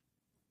 like,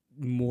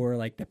 more,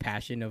 like, the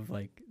passion of,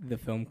 like, the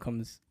film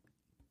comes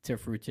to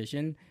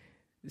fruition,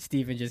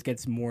 Steven just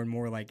gets more and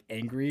more, like,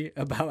 angry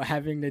about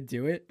having to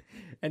do it.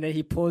 And then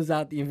he pulls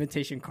out the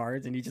invitation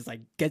cards and he just,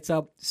 like, gets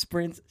up,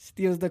 sprints,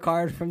 steals the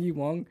card from Yi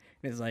Wong,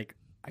 and is like,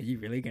 are you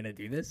really gonna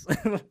do this?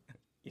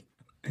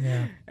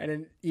 Yeah. And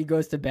then he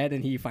goes to bed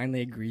and he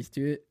finally agrees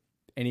to it,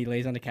 and he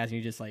lays on the couch and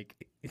he just,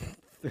 like,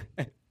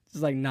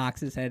 just, like, knocks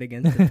his head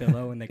against the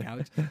pillow in the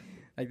couch.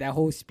 Like, that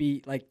whole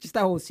just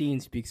that whole scene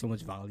speaks so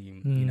much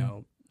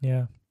volume,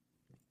 Yeah.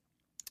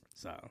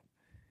 So,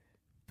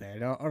 but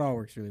it all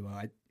works really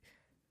well.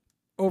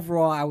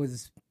 Overall, I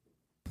was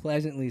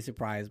pleasantly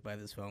surprised by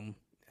this film.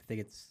 I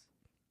think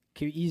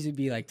could easily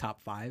be, like,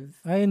 top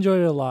 5, I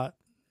enjoyed it a lot.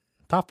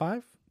 Top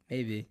 5?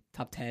 maybe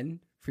top 10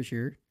 for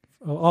sure.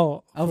 Of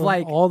Of, from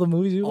like, all the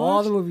movies you All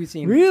watched? the movies we've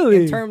seen,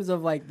 Really? in terms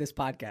of, like, this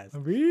podcast,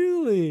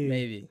 Really?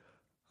 maybe.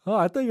 Oh,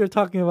 I thought you were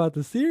talking about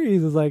the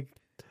series. It's like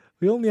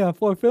we only have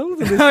 4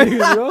 films in this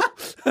series, bro.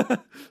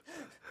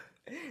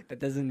 That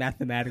doesn't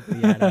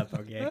mathematically add up.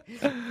 Okay,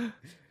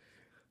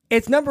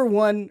 it's number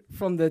 1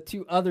 from the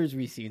 2 others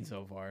we've seen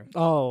so far.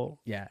 Oh,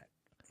 Yeah.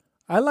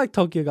 I like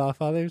Tokyo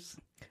Godfathers.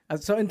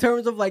 So in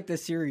terms of, like, the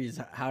series,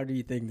 how do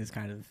you think this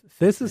kind of fits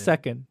This is in?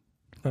 second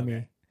for Okay.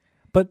 me,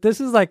 but this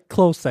is like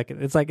close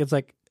second. It's like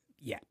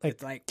Yeah, like,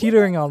 it's like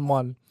teetering on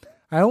one.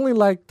 I only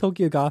like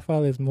Tokyo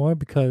Godfathers more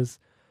because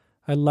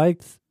I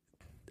liked.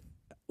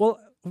 Well,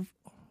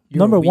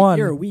 number one,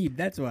 You're a weeb.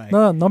 That's why.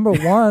 no, number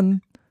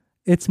one,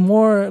 it's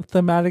more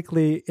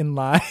thematically in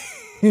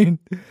line.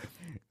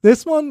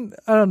 This one,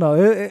 I don't know.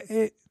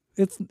 It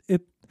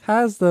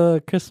has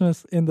the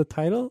Christmas in the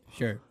title,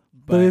 Sure,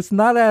 but it's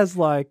not as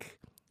like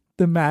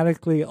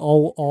thematically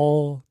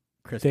all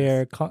Christmas.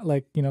 there,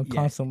 Yeah,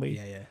 constantly.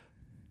 Yeah,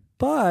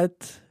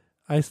 But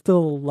I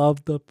still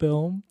loved the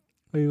film.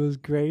 It was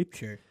great,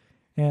 sure.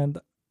 and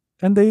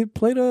they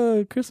played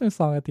a Christmas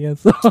song at the end,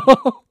 so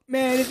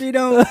Man, if you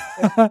don't,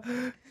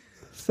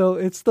 so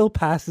it still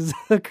passes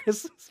a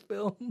Christmas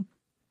film.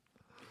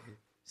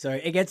 so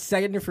it gets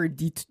seconded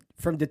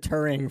from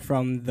deterring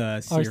from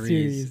the Our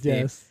series. series,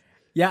 yes.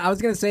 Yeah, I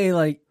was gonna say,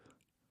 like,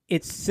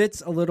 it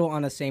sits a little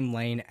on the same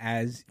lane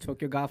as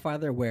Tokyo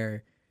Godfather,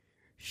 where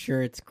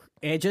sure it's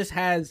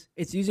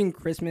using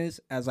Christmas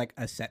as, like,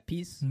 a set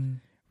piece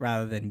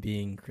rather than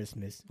being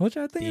Christmas, Which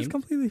I think is themed,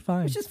 completely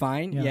fine. which is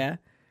fine. Yeah. Yeah,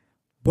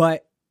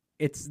 but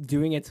it's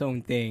doing its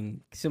own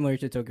thing, similar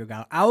to Tokyo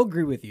God. I'll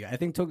agree with you. I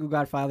think Tokyo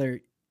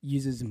Godfather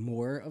uses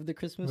more of the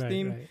Christmas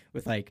theme right.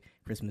 with, like,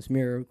 Christmas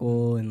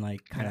Miracle and,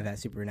 like, kind of that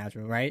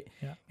supernatural, right?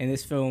 Yeah. And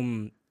this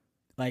film,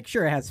 like,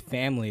 sure, it has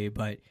family,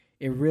 but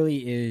it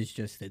really is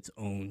just its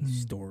own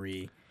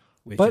story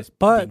with just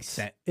being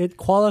set. It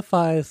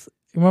qualifies.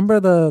 Remember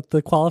the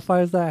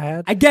qualifiers that I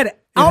had? I get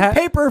it. On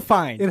paper,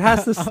 fine. It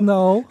has to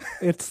snow.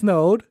 It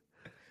snowed.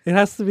 It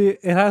has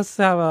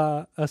to have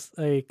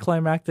a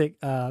climactic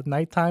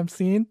nighttime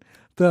scene.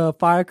 The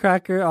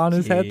firecracker on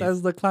his head, Jeez.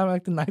 that's the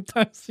climactic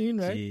nighttime scene,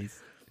 right? Jeez.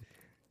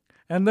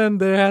 And then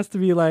there has to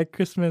be, like,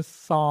 Christmas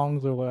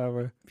songs or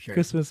whatever. Sure.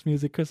 Christmas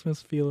music,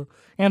 Christmas feel,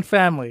 and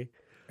family.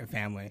 A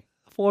family.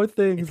 4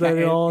 things that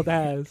it all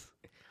has.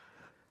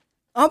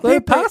 On But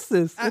it paper,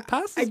 passes. It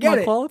passes I get my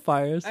it.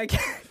 qualifiers.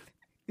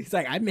 He's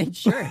like, I made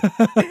sure.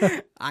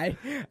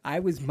 I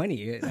was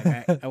money.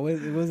 Like,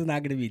 it was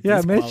not gonna be.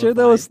 Yeah, make sure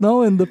there was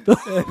snow in the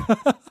film.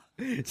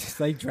 Just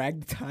like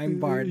drag the time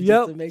bar.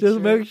 Yep, Just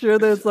make sure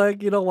there's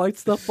like white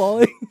stuff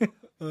falling.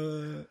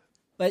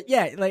 But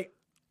yeah, like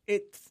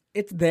it's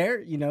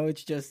there.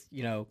 It's just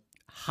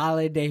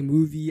holiday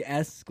movie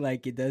esque.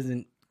 Like it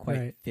doesn't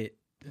quite fit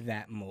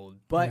that mold,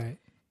 but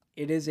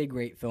it is a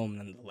great film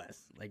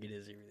nonetheless. Like it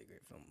is a really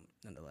great film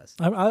nonetheless.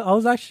 I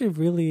was actually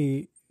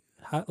really,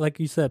 like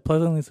you said,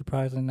 pleasantly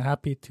surprised and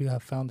happy to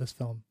have found this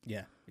film.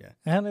 Yeah.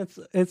 And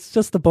it's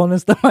just a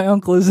bonus that my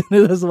uncle is in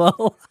it as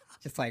well.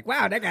 Just like,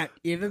 wow, that got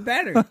even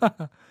better.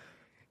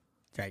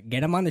 Right,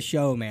 get him on the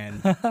show,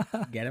 man.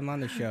 Get him on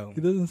the show. He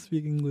doesn't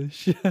speak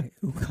English.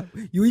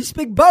 You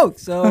speak both,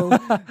 so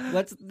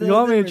let's. You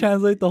want me to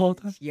translate the whole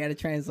time? You got to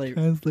translate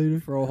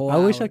Translator for a whole. I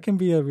wish I can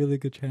be a really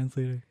good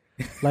translator,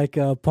 like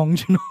Pong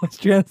Juno's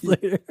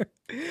translator.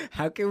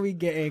 How can we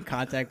get in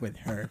contact with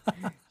her?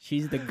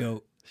 She's the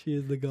goat. She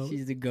is the goat.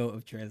 She's the goat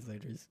of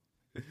translators,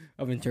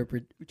 of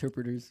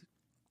interpreters.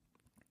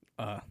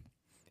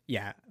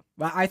 Yeah,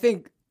 but I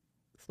think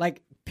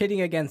like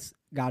pitting against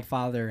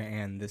Godfather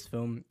and this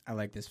film, I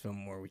like this film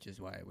more, which is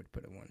why I would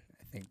put it one.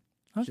 I think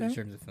in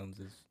terms of films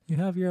is. You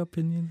have your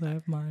opinions, I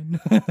have mine.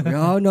 We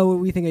all know what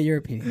we think of your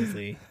opinions,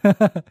 Lee.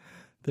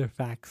 They're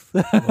facts.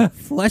 Well,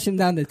 flush them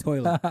down the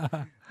toilet.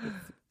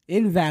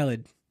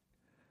 Invalid.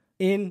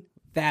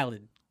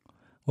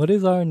 What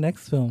is our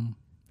next film,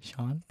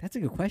 Sean? That's a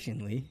good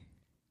question, Lee.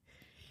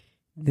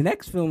 The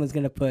next film is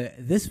going to put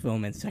this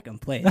film in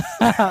second place.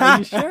 Are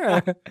you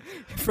sure?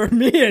 For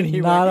me,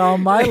 anyway. Not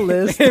on my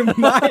list. I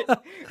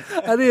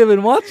didn't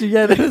even watch it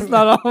yet. It's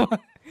not on my...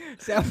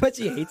 See how much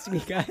he hates me,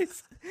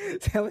 guys?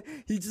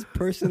 He just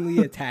personally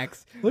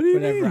attacks what do you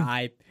whenever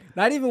mean?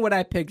 Not even what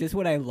I pick, just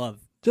what I love.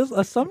 Just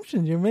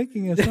assumptions. You're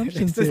making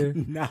assumptions This here.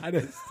 is not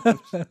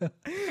assumption.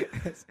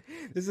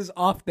 This is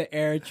off the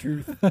air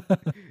truth.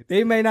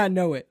 They may not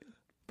know it,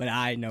 but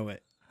I know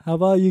it. How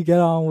about you get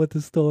on with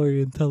the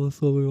story and tell us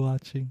what we're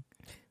watching?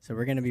 So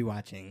we're going to be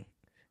watching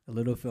a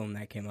little film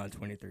that came out in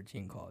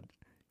 2013 called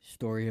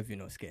Story of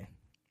Inosuke.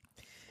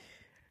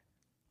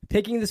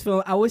 Picking this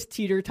film, I was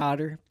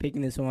teeter-totter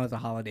picking this film as a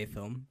holiday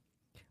film.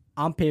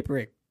 On paper,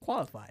 it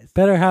qualifies.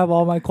 Better have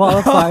all my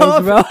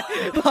qualifiers,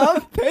 bro.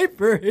 On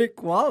paper, it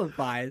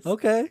qualifies.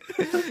 Okay.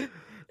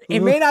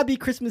 It may not be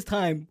Christmas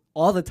time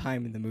all the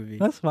time in the movie.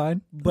 That's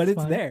fine. But That's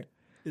it's fine. there.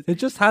 It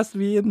just has to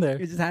be in there.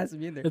 It just has to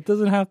be in there. It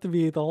doesn't have to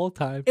be the whole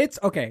time. It's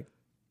okay.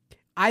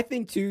 I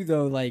think too,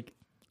 though, like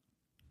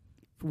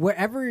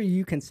wherever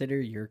you consider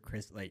your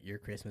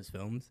Christmas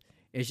films,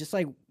 it's just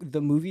like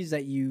the movies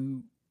that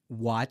you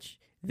watch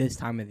this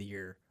time of the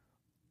year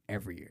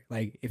every year.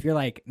 Like if you're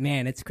like,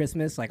 man, it's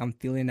Christmas, like I'm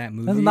feeling that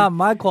movie. That's not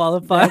my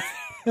qualifier.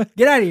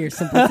 Get out of here,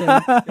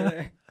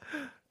 simpleton.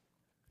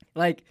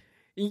 Like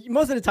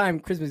most of the time,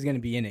 Christmas is gonna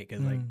be in it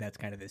because like that's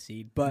kind of the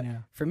seed. But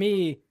for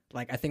me,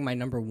 like I think my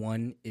number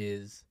one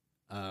is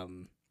I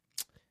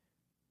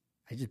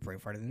just brain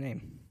farted the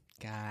name.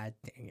 God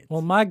dang it.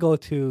 Well, my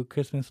go-to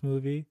Christmas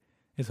movie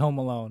is Home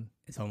Alone.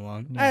 It's Home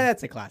Alone. Yeah.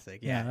 That's a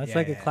classic. Yeah, that's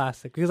a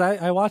classic because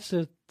I watched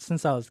it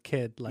since I was a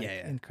kid, like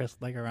in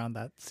like around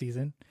that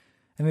season,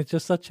 and it's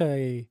just such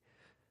a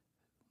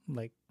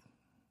like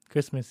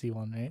Christmassy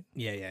one, right?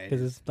 Yeah.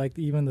 Because it's like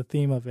even the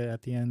theme of it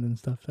at the end and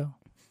stuff. So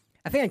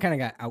I think I kind of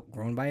got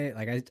outgrown by it.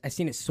 Like I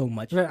seen it so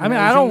much. I mean,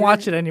 I don't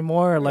watch it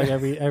anymore. Like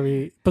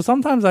every, but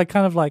sometimes I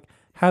kind of like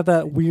have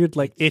that weird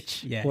like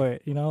itch for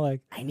it. You know,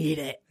 like I need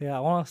it. Yeah, I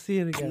want to see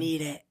it again. I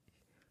need it.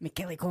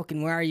 Macaulay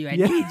Culkin, where are you? I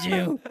need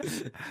you.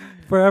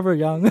 Forever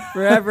Young.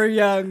 Forever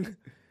Young.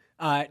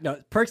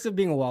 No, Perks of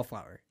Being a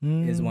Wallflower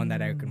is one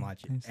that I can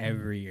watch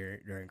every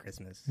year during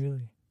Christmas.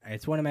 Really?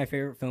 It's one of my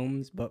favorite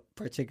films, but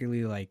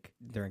particularly like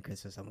during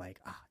Christmas, I'm like,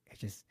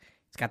 it's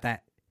got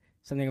that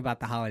something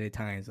about the holiday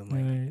times. I'm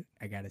like,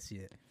 I gotta see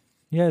it.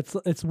 Yeah,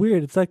 it's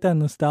weird. It's like that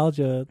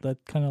nostalgia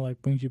that kind of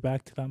like brings you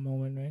back to that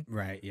moment, right?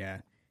 Right.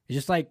 Yeah. It's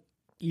just like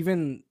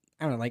even.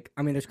 I don't know, like,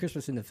 I mean, there's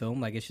Christmas in the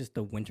film. Like, it's just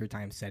the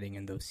wintertime setting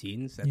in those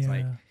scenes that's,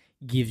 like,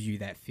 gives you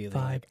that feeling.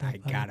 Like, I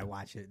gotta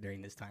watch it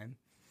during this time.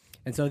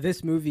 And so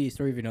this movie,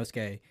 Story of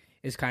Inosuke,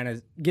 is kind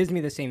of, gives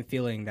me the same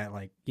feeling that,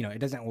 like, you know, it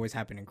doesn't always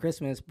happen in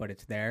Christmas, but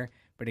it's there.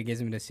 But it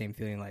gives me the same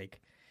feeling,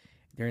 like,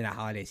 during that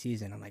holiday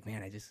season, I'm like,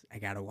 man, I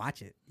gotta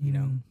watch it, you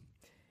know?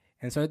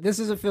 And so this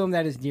is a film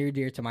that is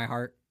dear to my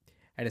heart.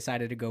 I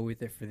decided to go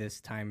with it for this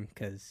time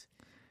because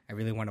I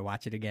really want to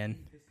watch it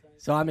again.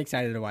 So I'm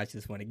excited to watch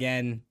this one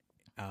again.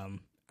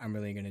 I'm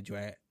really going to enjoy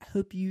it. I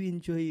hope you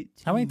enjoy it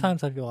too. How many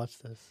times have you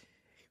watched this?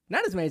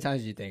 Not as many times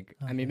as you think.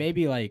 Okay. I mean,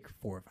 maybe like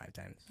 4 or 5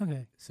 times.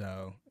 Okay.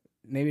 So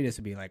maybe this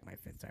would be like my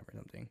 5th time or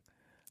something.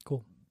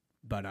 Cool.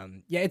 But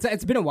yeah,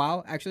 it's been a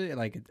while actually.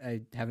 Like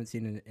I haven't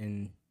seen it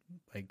in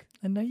like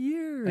in a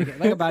year.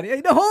 Like about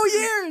it the whole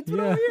year. It's been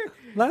a whole year.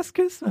 Last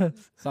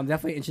Christmas. So I'm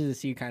definitely interested to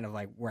see kind of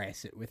like where I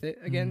sit with it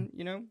again.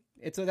 You know,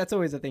 that's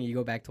always the thing. You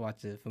go back to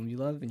watch the film you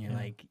love, and you're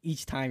like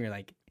each time you're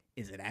like,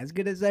 is it as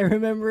good as I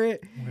remember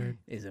it? Weird.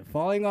 Is it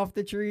falling off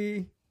the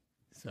tree?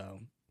 So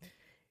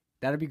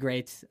that'll be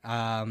great.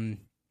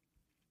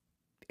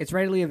 it's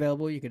readily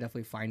available. You could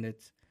definitely find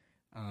it.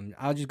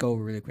 I'll just go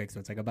over really quick. So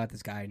it's like about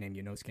this guy named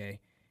Yonosuke,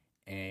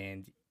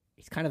 and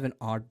he's kind of an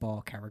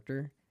oddball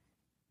character.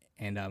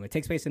 And it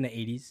takes place in the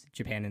 80s,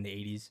 Japan in the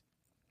 80s.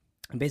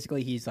 And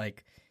basically, he's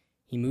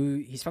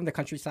from the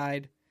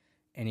countryside,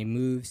 and he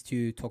moves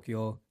to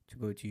Tokyo to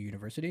go to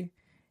university.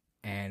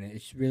 And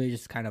it's really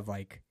just kind of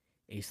like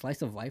a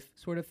slice of life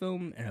sort of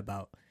film, and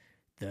about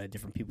the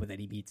different people that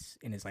he meets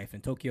in his life in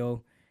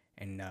Tokyo.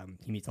 And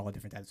he meets all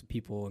different types of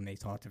people and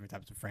makes all different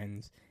types of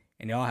friends.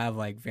 And they all have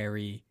like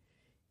very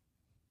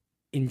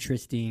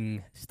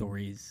interesting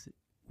stories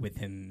with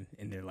him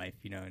in their life,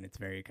 you know, and it's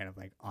very kind of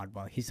like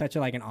oddball. He's such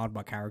an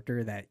oddball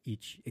character that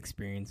each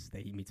experience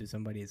that he meets with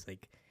somebody is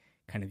like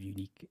kind of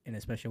unique in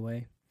a special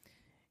way.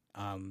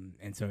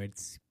 And so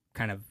it's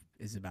kind of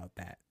is about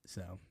that.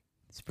 So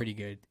it's pretty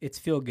good. It's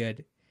feel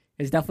good.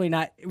 It's definitely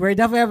not. We're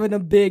definitely having a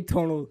big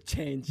tonal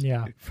change.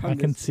 Yeah, I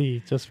can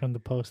see just from the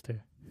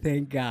poster.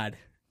 Thank God.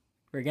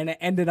 We're gonna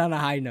end it on a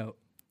high note.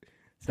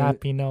 So,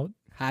 happy note.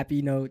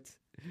 Happy note.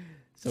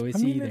 So we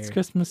see there. It's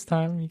Christmas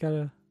time. You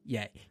gotta.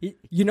 Yeah,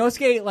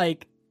 Yonosuke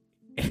like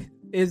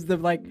is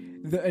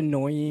the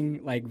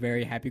annoying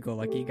very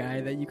happy-go-lucky guy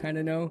that you kind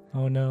of know.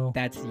 Oh no,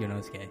 that's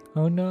Yonosuke.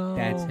 Oh no,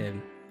 that's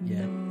him.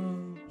 Yeah,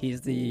 no. He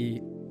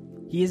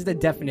is the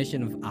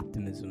definition of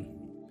optimism.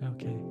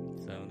 Okay,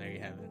 so there you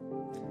have it.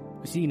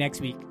 We'll see you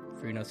next week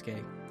for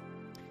Yonosuke.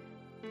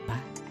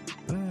 Bye.